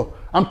man of God.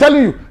 I'm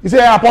telling you, he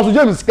said, hey, Apostle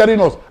James is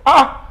scaring us.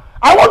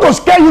 I want to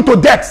scare you to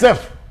death,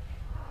 Seth.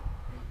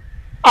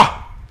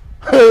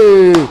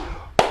 Hey,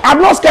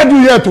 I'm not scared you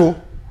yet, oh.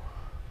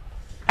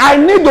 I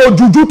need the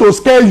juju to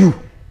scare you.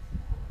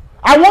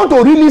 I want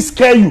to really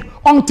scare you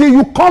until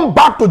you come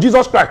back to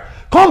Jesus Christ.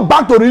 Come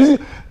back to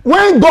religion.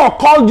 When God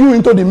called you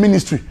into the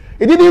ministry,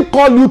 he didn't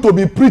call you to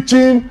be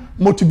preaching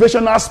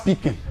motivational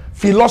speaking,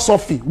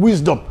 philosophy,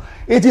 wisdom.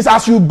 It is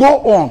as you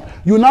go on,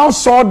 you now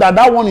saw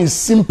that one is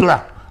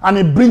simpler and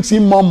it brings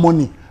in more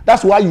money.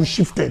 That's why you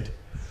shifted.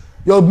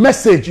 Your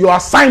message, your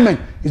assignment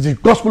is the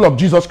gospel of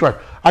Jesus Christ.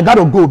 I got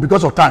to go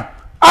because of time.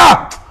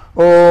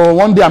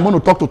 One day I'm going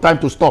to talk to time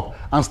to stop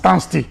and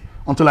stand still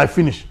until I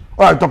finish.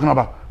 What are you talking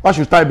about? Why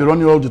should I be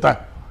running all the time?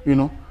 You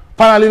know.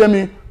 Finally, let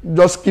me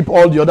just skip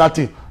all the other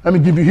things. Let me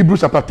give you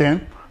Hebrews chapter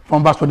 10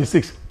 from verse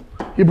 26.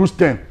 Hebrews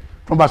 10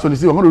 from verse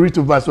 26. I'm going to read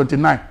to verse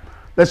 29.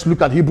 Let's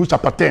look at Hebrews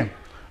chapter 10,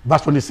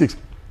 verse 26.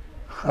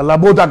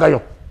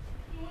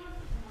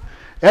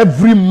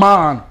 Every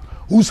man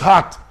whose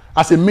heart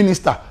as a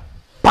minister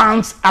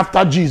pants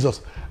after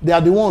Jesus, they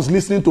are the ones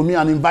listening to me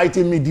and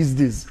inviting me these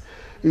days.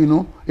 You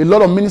know, a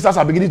lot of ministers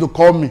are beginning to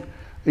call me,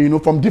 you know,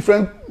 from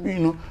different, you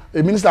know,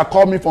 a minister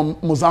called me from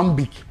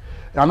Mozambique.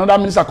 Another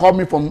minister called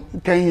me from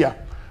Kenya.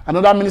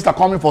 Another minister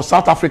called me from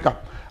South Africa.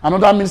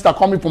 Another minister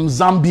called me from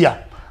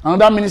Zambia.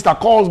 Another minister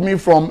calls me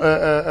from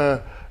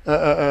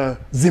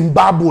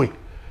Zimbabwe,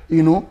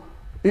 you know,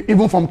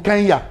 even from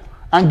Kenya.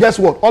 And guess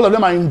what? All of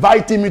them are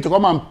inviting me to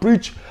come and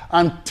preach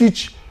and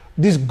teach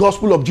this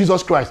gospel of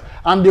Jesus Christ.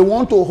 And they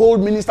want to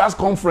hold ministers'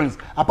 conference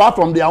apart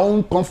from their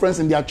own conference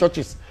in their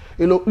churches.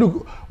 You know,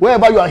 look,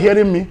 wherever you are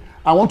hearing me,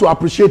 I want to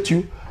appreciate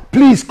you.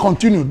 Please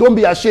continue. Don't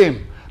be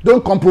ashamed.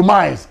 Don't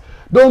compromise.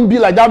 Don't be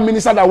like that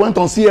minister that went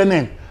on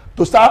CNN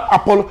to start,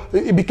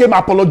 he became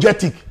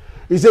apologetic.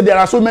 He said there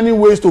are so many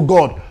ways to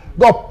God.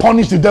 God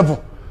punished the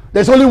devil.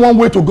 There's only one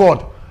way to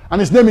God, and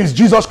his name is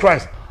Jesus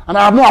Christ. And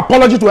I have no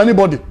apology to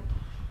anybody.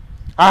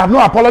 I have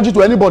no apology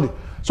to anybody.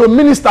 So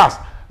ministers,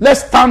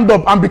 let's stand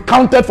up and be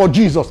counted for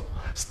Jesus.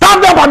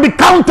 Stand up and be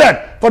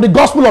counted for the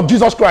gospel of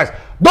Jesus Christ.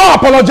 Don't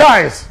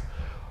apologize.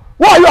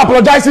 What are you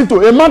apologizing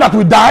to? A man that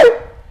will die?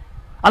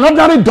 An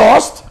ordinary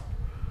dust?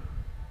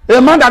 A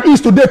man that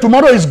is today,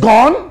 tomorrow is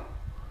gone?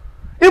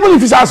 Even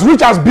if he's as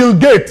rich as Bill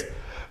Gates.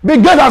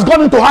 Bill Gates has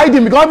gone into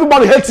hiding because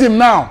everybody hates him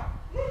now.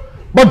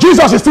 But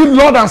Jesus is still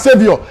Lord and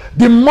Savior,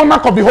 the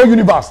monarch of the whole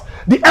universe,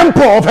 the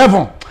emperor of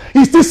heaven.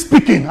 He's still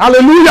speaking.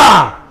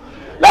 Hallelujah.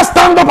 Let's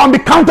stand up and be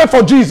counted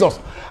for Jesus.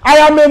 I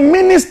am a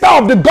minister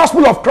of the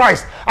gospel of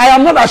Christ. I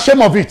am not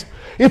ashamed of it.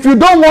 If you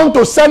don't want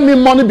to send me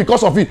money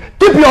because of it,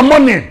 keep your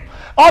money.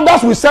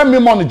 Others will send me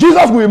money.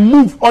 Jesus will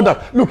move others.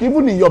 Look,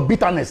 even in your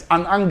bitterness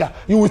and anger,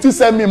 you will still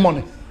send me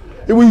money.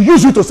 He will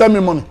use you to send me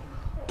money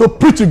to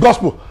preach the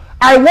gospel.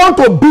 I want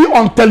to be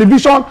on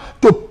television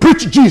to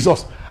preach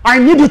Jesus. I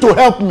need you to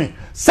help me.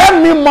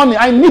 Send me money.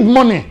 I need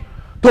money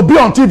to be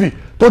on TV,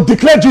 to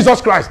declare Jesus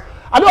Christ.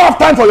 I don't have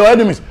time for your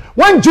enemies.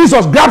 When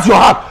Jesus grabs your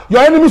heart,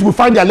 your enemies will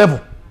find their level.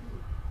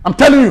 I'm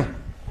telling you.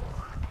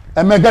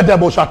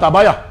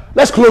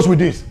 Let's close with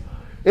this.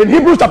 In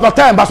Hebrews chapter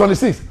 10, verse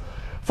 26.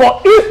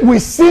 For if we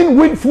sin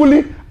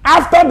willfully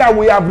after that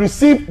we have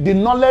received the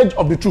knowledge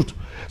of the truth.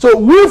 So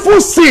willful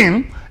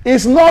sin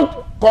is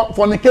not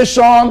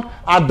fornication,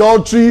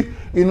 adultery,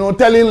 you know,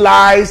 telling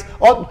lies.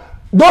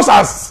 Those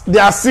are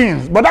their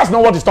sins, but that's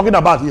not what he's talking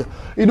about here.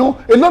 You know,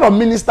 a lot of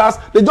ministers,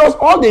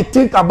 all they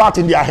think about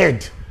in their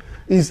head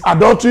is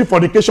adultery,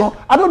 fornication.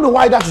 I don't know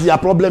why that is their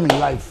problem in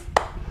life.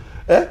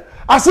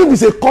 As if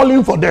it's a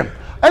calling for them.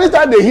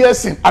 Anytime they hear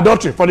sin,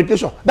 adultery,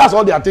 fornication, that's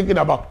all they are thinking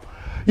about.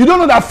 You don't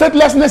know that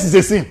faithlessness is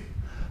a sin.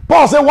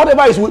 Paul said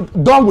whatever is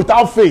done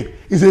without faith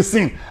is a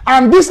sin.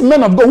 And these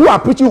men of God who are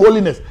preaching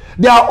holiness,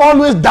 they are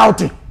always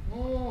doubting.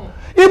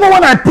 Even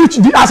when I preach,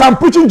 as I'm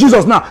preaching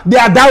Jesus now, they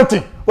are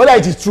doubting whether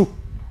it is true.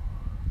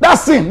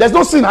 That's sin. There's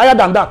no sin higher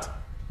than that.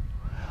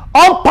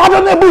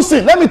 Unpardonable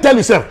sin. Let me tell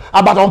you something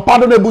about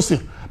unpardonable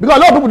sin. Because a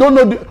lot of people don't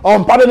know the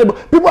unpardonable.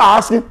 People are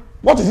asking,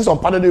 what is this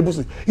unpardonable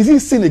sin? Is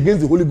it sin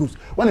against the Holy Ghost?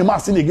 When a man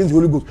sins against the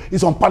Holy Ghost,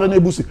 it's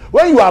unpardonable sin.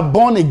 When you are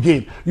born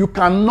again, you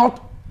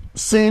cannot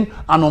sin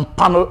an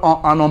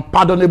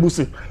unpardonable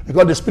sin.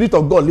 Because the Spirit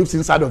of God lives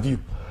inside of you.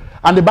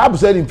 And the Bible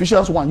said in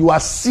Ephesians 1, you are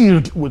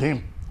sealed with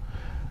him.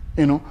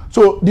 You know,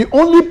 so the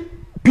only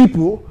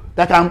people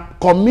that can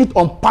commit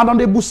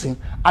unpardonable sin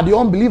are the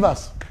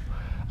unbelievers.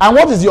 And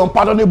what is the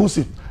unpardonable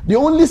sin? The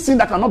only sin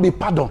that cannot be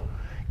pardoned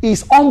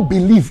is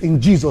unbelief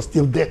in Jesus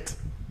till death.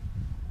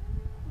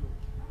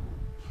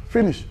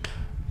 Finish.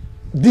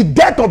 The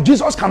death of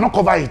Jesus cannot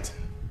cover it.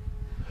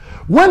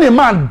 When a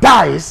man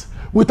dies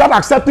without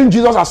accepting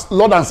Jesus as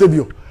Lord and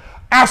Savior,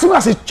 as soon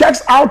as he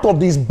checks out of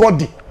his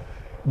body,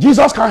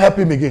 Jesus can't help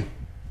him again.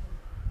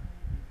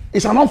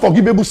 It's an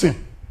unforgivable sin.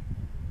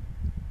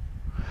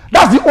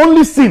 That's the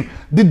only sin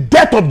the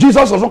death of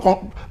Jesus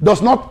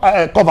does not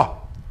cover.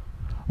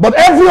 But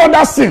every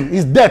other sin,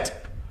 his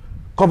death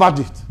covered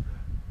it.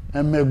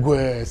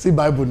 And see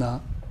Bible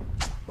now.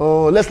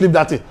 Oh, let's leave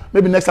that in.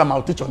 Maybe next time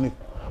I'll teach on it.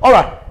 All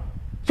right.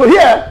 So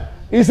here,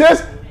 he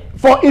says,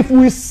 for if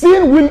we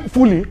sin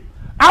willfully,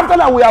 after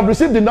that we have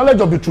received the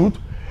knowledge of the truth,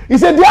 he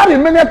said, there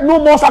remaineth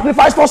no more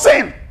sacrifice for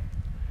sin.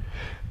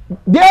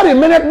 There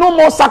remaineth no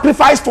more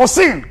sacrifice for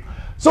sin.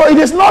 So it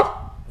is not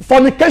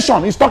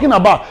fornication he's talking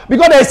about,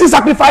 because there is still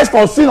sacrifice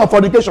for sin or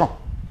fornication.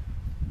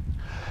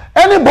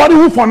 Anybody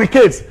who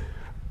fornicates,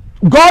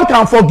 God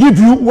can forgive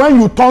you when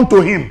you turn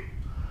to him.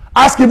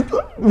 Ask him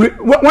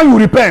when you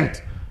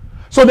repent.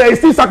 So there is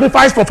still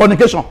sacrifice for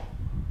fornication.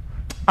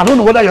 I don't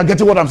know whether you're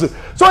getting what I'm saying.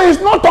 So he's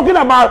not talking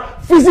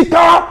about physical,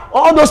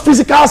 all those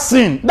physical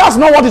sin. That's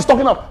not what he's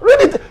talking about.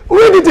 Read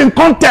it in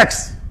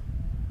context.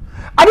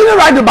 I didn't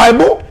write the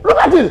Bible. Look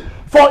at it.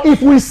 For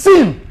if we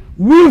sin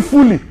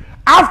willfully,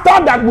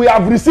 after that we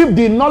have received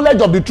the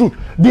knowledge of the truth.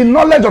 The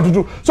knowledge of the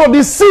truth. So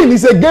the sin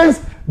is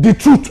against the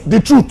truth. The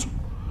truth.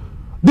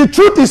 The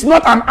truth is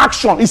not an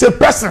action. It's a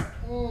person.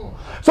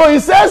 So he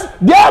says,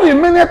 there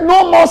remaineth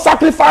no more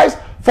sacrifice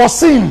for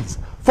sins,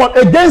 for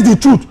against the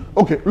truth.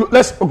 Okay, look,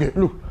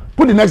 look.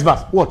 Put the next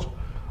verse. Watch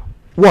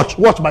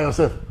by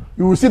yourself.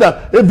 You will see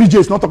that FVJ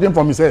is not talking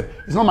from his head.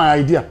 It's not my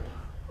idea.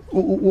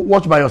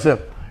 Watch by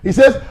yourself. He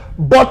says,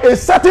 but a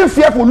certain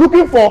fearful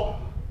looking for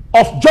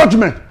of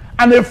judgment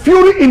and a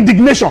fury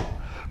indignation,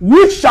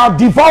 which shall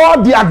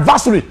devour the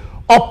adversary,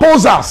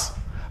 opposers,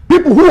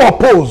 people who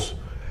oppose.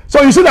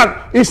 So you see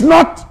that it's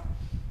not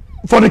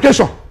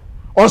fornication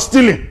or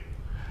stealing.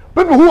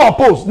 People who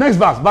oppose. Next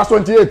verse, verse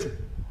 28.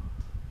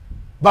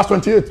 Verse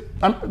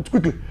 28.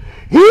 Quickly.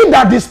 He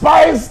that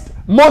despised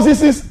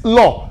Moses'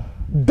 law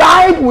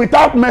died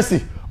without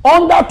mercy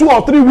under 2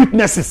 or 3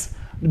 witnesses.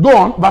 Go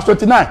on. Verse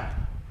 29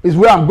 is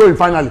where I'm going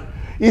finally.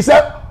 He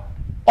said,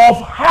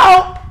 of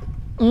how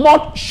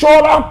much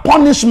surer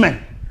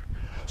punishment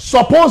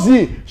suppose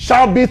ye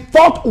shall be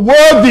thought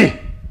worthy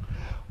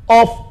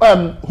of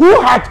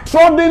who had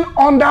trodden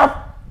under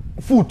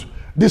foot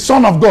the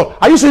Son of God.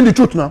 Are you seeing the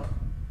truth now?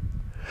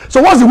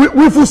 So what's the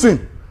willful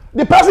sin?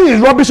 The person is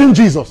rubbishing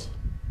Jesus.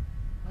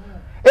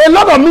 A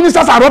lot of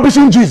ministers are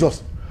rubbishing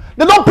Jesus.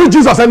 They don't preach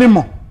Jesus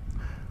anymore.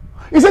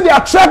 He said they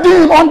are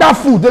treading him under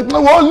foot. They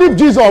will leave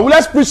Jesus.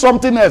 Let's preach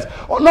something else.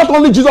 Not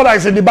only Jesus that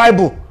is in the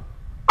Bible.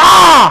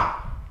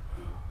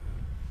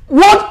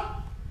 What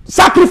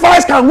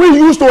sacrifice can we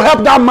use to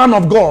help that man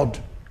of God?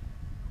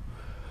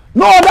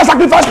 No other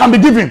sacrifice can be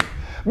given.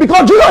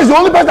 Because Jesus is the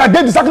only person that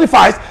gave the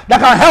sacrifice that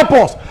can help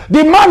us.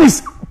 The man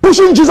is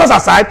pushing Jesus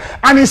aside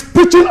and is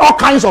preaching all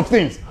kinds of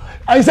things.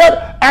 And he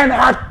said, and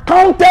had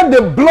counted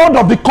the blood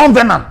of the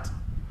covenant.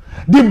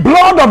 The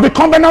blood of the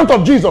covenant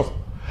of Jesus,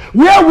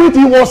 wherewith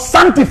he was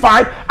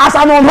sanctified as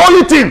an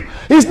unholy thing.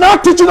 He's now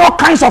teaching all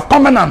kinds of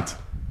covenant.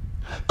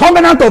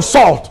 Covenant of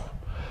salt.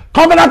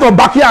 Covenant of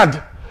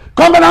backyard.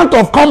 Covenant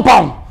of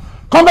compound.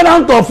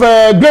 Covenant of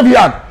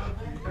graveyard.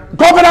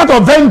 Covenant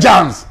of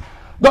vengeance.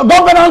 The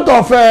covenant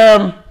of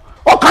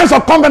all kinds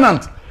of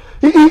covenant.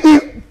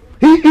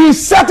 He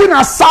is setting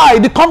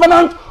aside the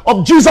covenant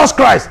of Jesus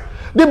Christ.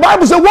 The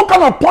Bible says, what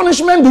kind of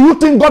punishment do you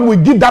think God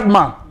will give that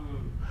man?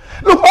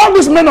 Look, all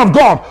these men of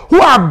God who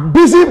are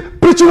busy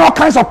preaching all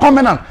kinds of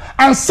covenant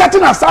and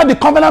setting aside the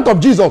covenant of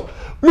Jesus.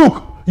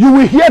 Look, you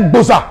will hear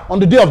Boza on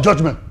the day of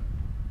judgment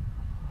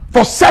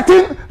for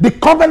setting the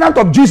covenant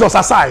of Jesus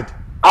aside.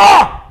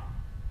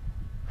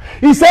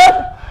 He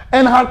said,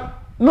 and had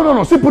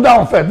no. See, put that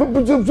on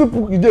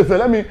first.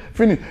 Let me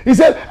finish. He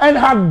said, and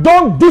had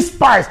done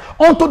despise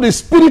unto the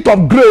Spirit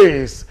of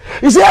grace.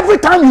 You see, every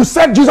time you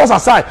set Jesus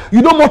aside,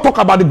 you don't more talk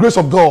about the grace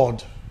of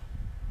God.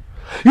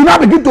 You now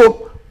begin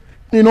to,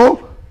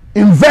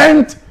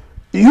 invent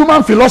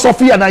human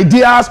philosophy and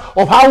ideas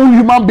of how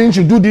human beings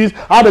should do this,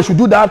 how they should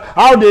do that,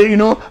 how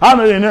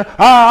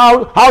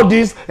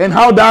this and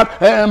how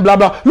that, and blah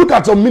blah. Look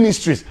at some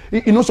ministries.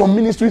 Some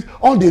ministries,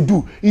 all they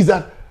do is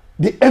that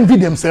they envy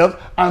themselves.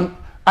 And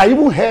I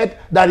even heard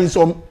that in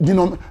some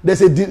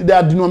there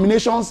are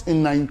denominations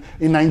in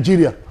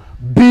Nigeria,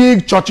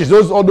 big churches,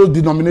 all those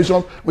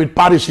denominations with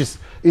parishes.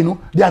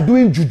 They are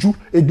doing juju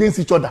against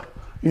each other.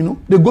 They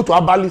go to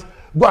Abalis,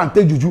 go and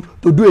take juju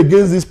to do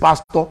against this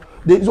pastor.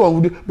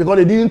 Because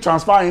they didn't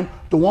transfer him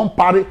to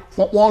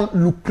one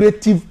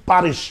lucrative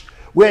parish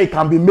where he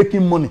can be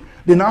making money.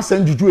 They now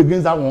send juju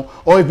against that one.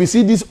 Or if you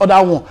see this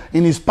other one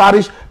in his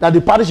parish, that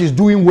the parish is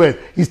doing well,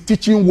 he's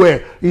teaching well,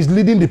 he's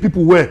leading the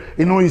people well,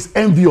 he's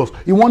envious.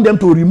 He wants them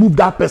to remove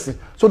that person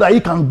so that he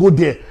can go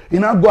there. He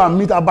now go and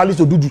meet Abalis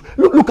to do juju.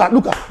 Look at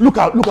what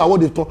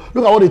they turn.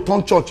 Look at what they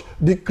turn church,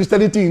 the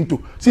Christianity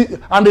into. See,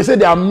 and they say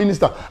they are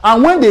ministers.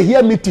 And when they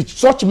hear me teach,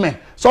 such men,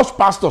 such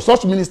pastors,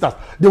 such ministers,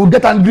 they will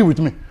get angry with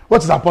me.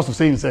 What is the apostle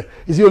saying?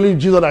 Is he only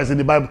Jesus that is in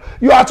the Bible?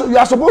 You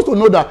are supposed to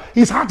know that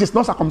his heart is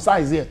not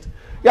circumcised yet.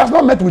 He has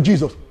not met with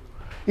Jesus.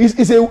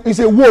 He's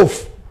a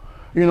wolf.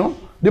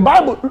 The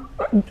Bible.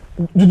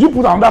 Did you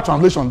put another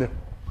translation there?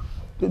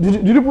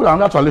 Did you put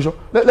another translation?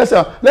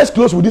 Let's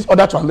close with this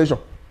other translation.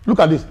 Look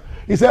at this.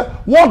 He said,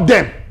 what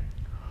then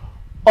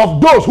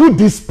of those who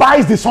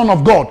despise the Son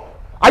of God?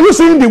 Are you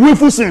seeing the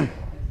willful sin?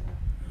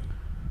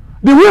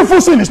 The willful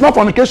sin is not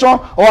fornication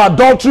or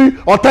adultery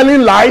or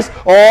telling lies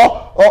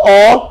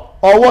or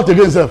what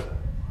against them?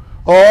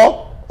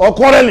 Or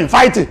quarreling,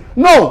 fighting.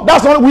 No,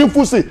 that's not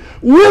willful sin.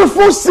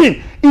 Willful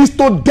sin is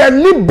to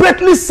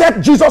deliberately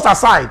set Jesus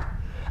aside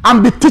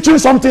and be teaching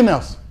something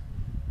else.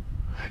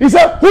 He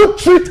said, who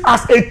treat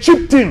as a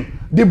cheap thing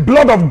the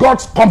blood of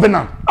God's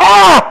covenant.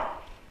 I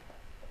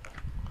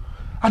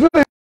don't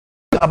know.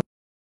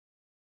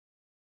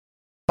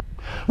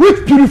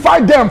 Which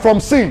purify them from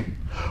sin.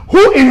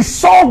 Who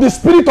insult the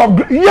spirit of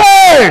grace.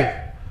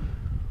 Yay!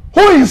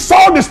 Who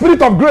insult the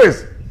spirit of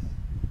grace.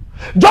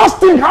 Just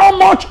think how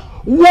much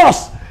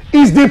worse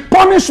is the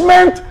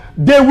punishment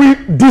they will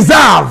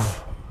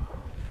deserve.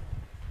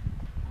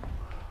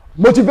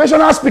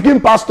 Motivational speaking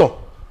pastor.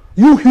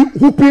 You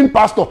whooping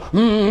pastor.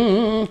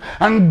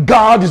 And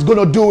God is going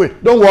to do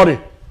it. Don't worry.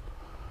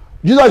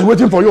 Jesus is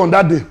waiting for you on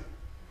that day.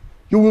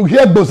 You will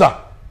hear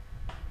Boza.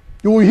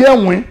 You will hear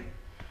win.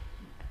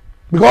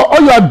 Because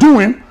all you are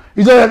doing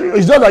is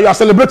just that you are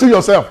celebrating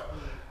yourself.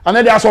 And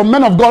then there are some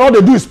men of God, all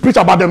they do is preach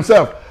about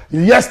themselves.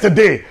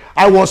 Yesterday,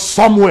 I was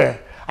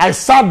somewhere. I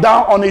sat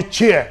down on a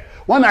chair.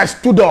 When I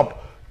stood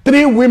up,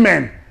 3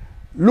 women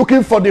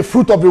looking for the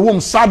fruit of the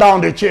womb sat down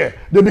on the chair.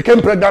 They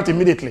became pregnant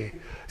immediately.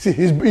 See,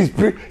 he's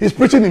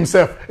preaching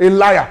himself. A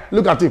liar.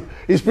 Look at him.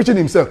 He's preaching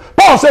himself.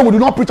 Paul said we do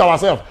not preach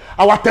ourselves.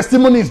 Our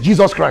testimony is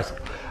Jesus Christ.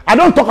 I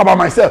don't talk about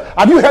myself.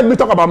 Have you heard me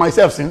talk about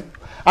myself since?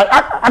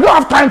 I don't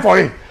have time for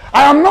it.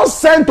 I am not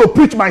sent to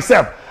preach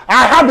myself.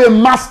 I have a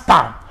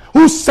master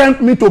who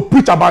sent me to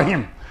preach about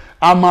him.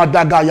 In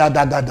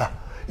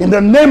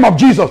the name of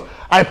Jesus,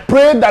 I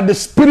pray that the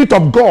Spirit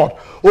of God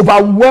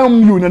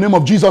overwhelm you in the name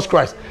of Jesus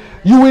Christ.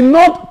 You will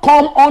not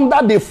come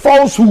under the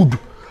falsehood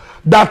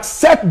that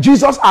set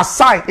Jesus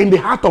aside in the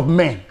heart of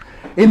men.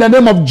 In the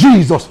name of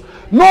Jesus.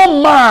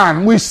 No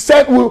man will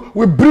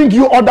bring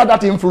you under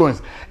that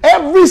influence.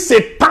 Every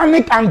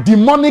satanic and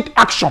demonic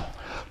action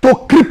to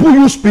cripple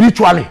you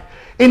spiritually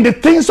in the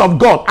things of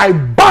God, I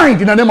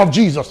bind in the name of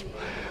Jesus.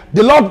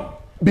 The Lord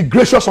be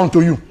gracious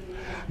unto you.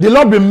 The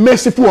Lord be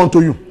merciful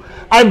unto you.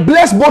 I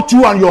bless both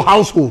you and your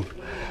household.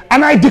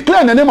 And I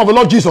declare in the name of the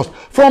Lord Jesus,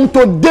 from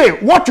today,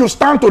 what you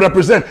stand to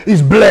represent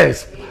is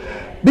blessed.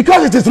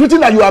 Because it is written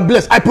that you are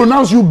blessed, I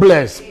pronounce you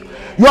blessed.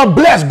 You are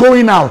blessed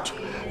going out.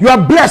 You are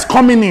blessed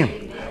coming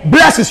in.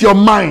 Blessed is your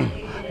mind.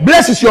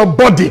 Blessed is your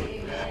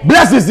body.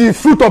 Blessed is the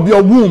fruit of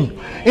your womb.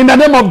 In the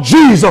name of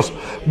Jesus.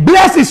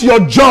 Blessed is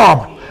your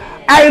job.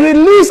 I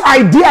release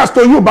ideas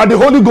to you by the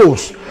Holy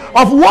Ghost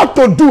of what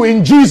to do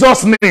in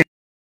Jesus' name.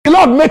 The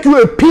Lord make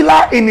you a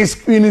pillar in his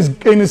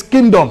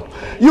kingdom.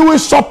 You will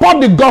support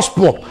the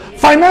gospel.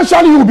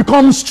 Financially, you will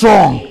become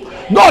strong.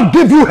 God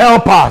give you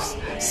helpers.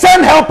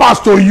 Send helpers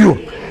to you.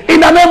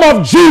 In the name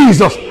of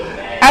Jesus.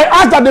 I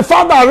ask that the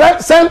Father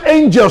send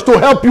angels to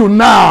help you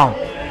now.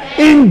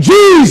 In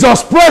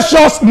Jesus'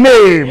 precious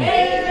name.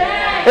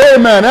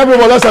 Amen.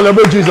 Everyone, let's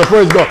celebrate Jesus.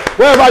 Praise God.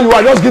 Wherever you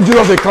are, just give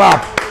Jesus a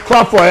clap.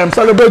 Clap for him.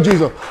 Celebrate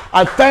Jesus.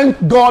 I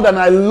thank God and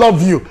I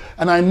love you.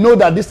 And I know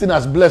that this thing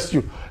has blessed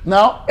you.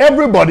 Now,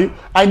 everybody,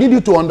 I need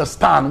you to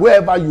understand,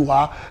 wherever you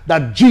are,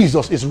 that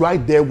Jesus is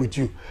right there with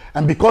you.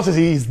 And because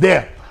he is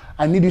there,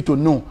 I need you to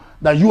know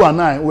that you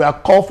and I, we are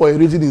called for a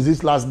reason in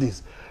these last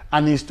days.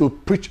 And it's to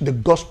preach the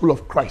gospel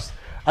of Christ.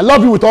 I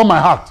love you with all my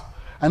heart.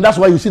 And that's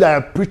why you see that I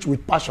preach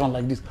with passion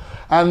like this.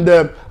 And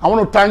I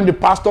want to thank the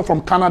pastor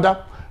from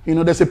Canada. You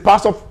know, there's a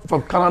pastor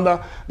from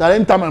Canada that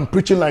anytime I'm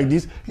preaching like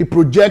this, he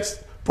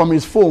projects from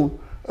his phone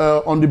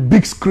on the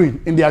big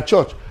screen in their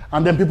church.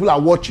 And then people are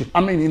watching.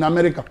 I mean, in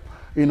America,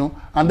 you know.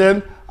 And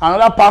then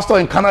another pastor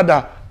in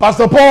Canada,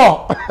 Pastor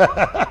Paul.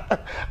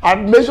 I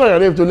mentioned your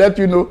name to let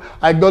you know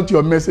I got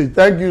your message.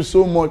 Thank you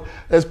so much.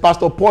 There's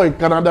Pastor Paul in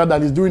Canada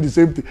that is doing the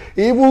same thing.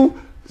 He even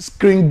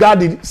screen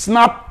guarded,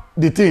 snapped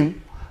the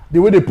thing, the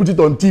way they put it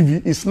on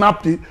TV. He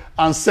snapped it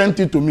and sent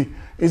it to me.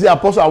 He said,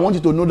 Apostle, I want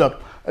you to know that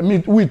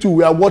we too,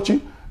 we are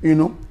watching, you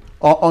know,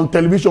 on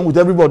television with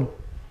everybody.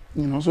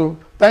 You know, so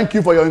thank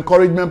you for your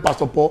encouragement,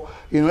 Pastor Paul.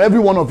 You know, every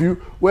one of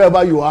you,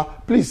 wherever you are,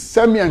 please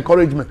send me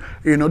encouragement.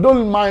 You know,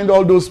 don't mind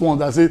all those ones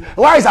that say,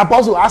 why is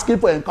Apostle asking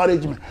for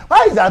encouragement?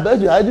 Why is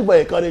Apostle asking for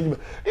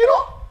encouragement? You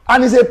know,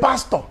 and he's a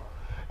pastor.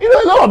 You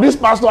know, a lot of these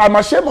pastors, I'm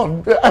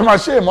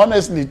ashamed,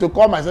 honestly, to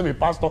call myself a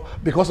pastor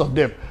because of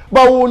them.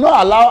 But we will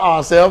not allow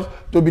ourselves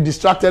to be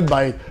distracted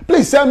by it.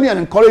 Please send me an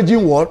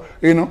encouraging word.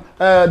 You know,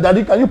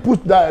 Daddy, can you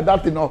put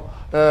that you know,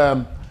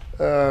 I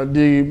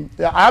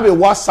have a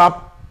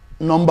WhatsApp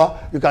number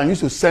you can use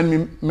to send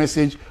me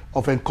message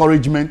of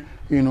encouragement.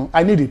 You know,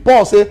 I need it.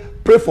 Paul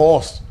said, pray for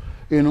us.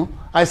 You know,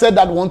 I said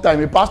that one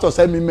time. A pastor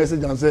sent me a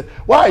message and said,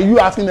 why are you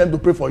asking them to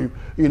pray for you?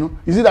 You know,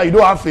 is it that you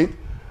don't have faith?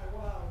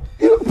 Wow.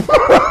 You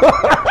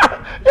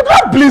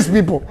can't please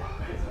people.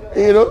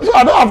 You know, so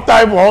I don't have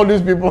time for all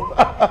these people.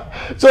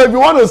 So if you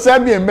want to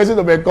send me a message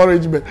of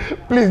encouragement,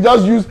 please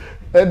just use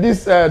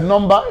this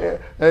number,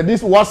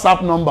 this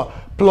WhatsApp number,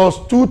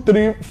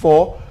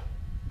 +234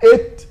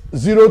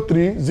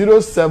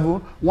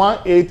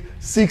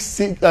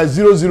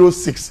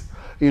 803-07-1866-006.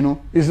 You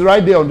know, it's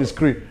right there on the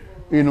screen.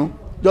 You know,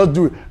 just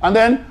do it. And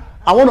then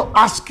I want to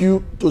ask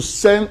you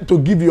to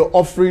give your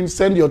offering,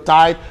 send your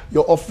tithe,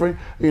 your offering.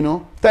 You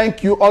know,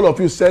 thank you, all of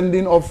you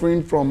sending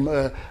offering from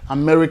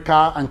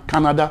America and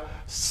Canada,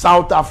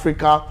 South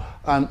Africa,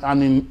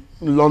 and in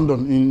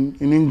London,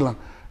 in England,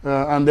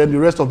 and then the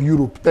rest of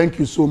Europe. Thank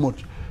you so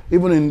much.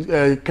 Even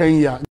in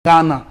Kenya,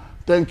 Ghana.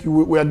 Thank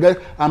you.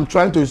 I'm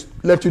trying to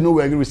let you know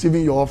we're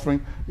receiving your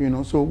offering. You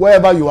know, so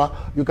wherever you are,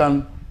 you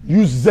can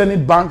use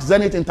Zenith Bank,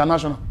 Zenith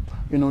International.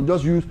 You know,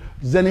 just use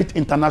Zenith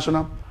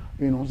International.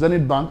 You know,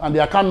 Zenith Bank, and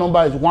the account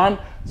number is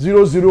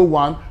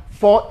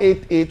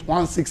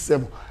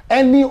 1001-488-167.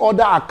 Any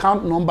other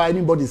account number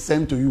anybody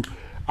sent to you,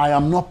 I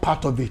am not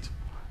part of it.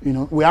 You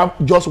know, we have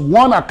just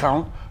one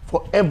account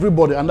for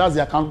everybody, and that's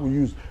the account we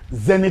use,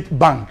 Zenith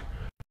Bank,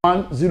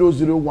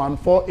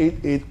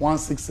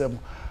 1001-488-167.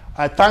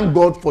 I thank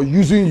God for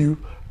using you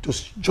to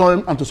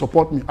join and to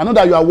support me. I know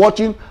that you are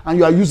watching and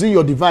you are using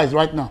your device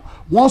right now.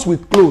 Once we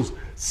close,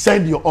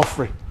 send your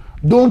offering.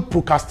 Don't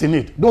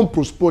procrastinate. Don't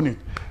postpone it.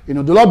 You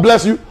know, the Lord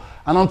bless you.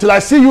 And until I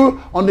see you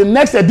on the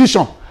next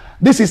edition,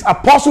 this is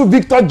Apostle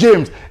Victor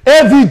James,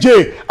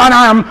 AVJ, and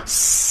I am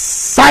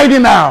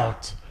signing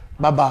out.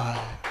 Bye-bye.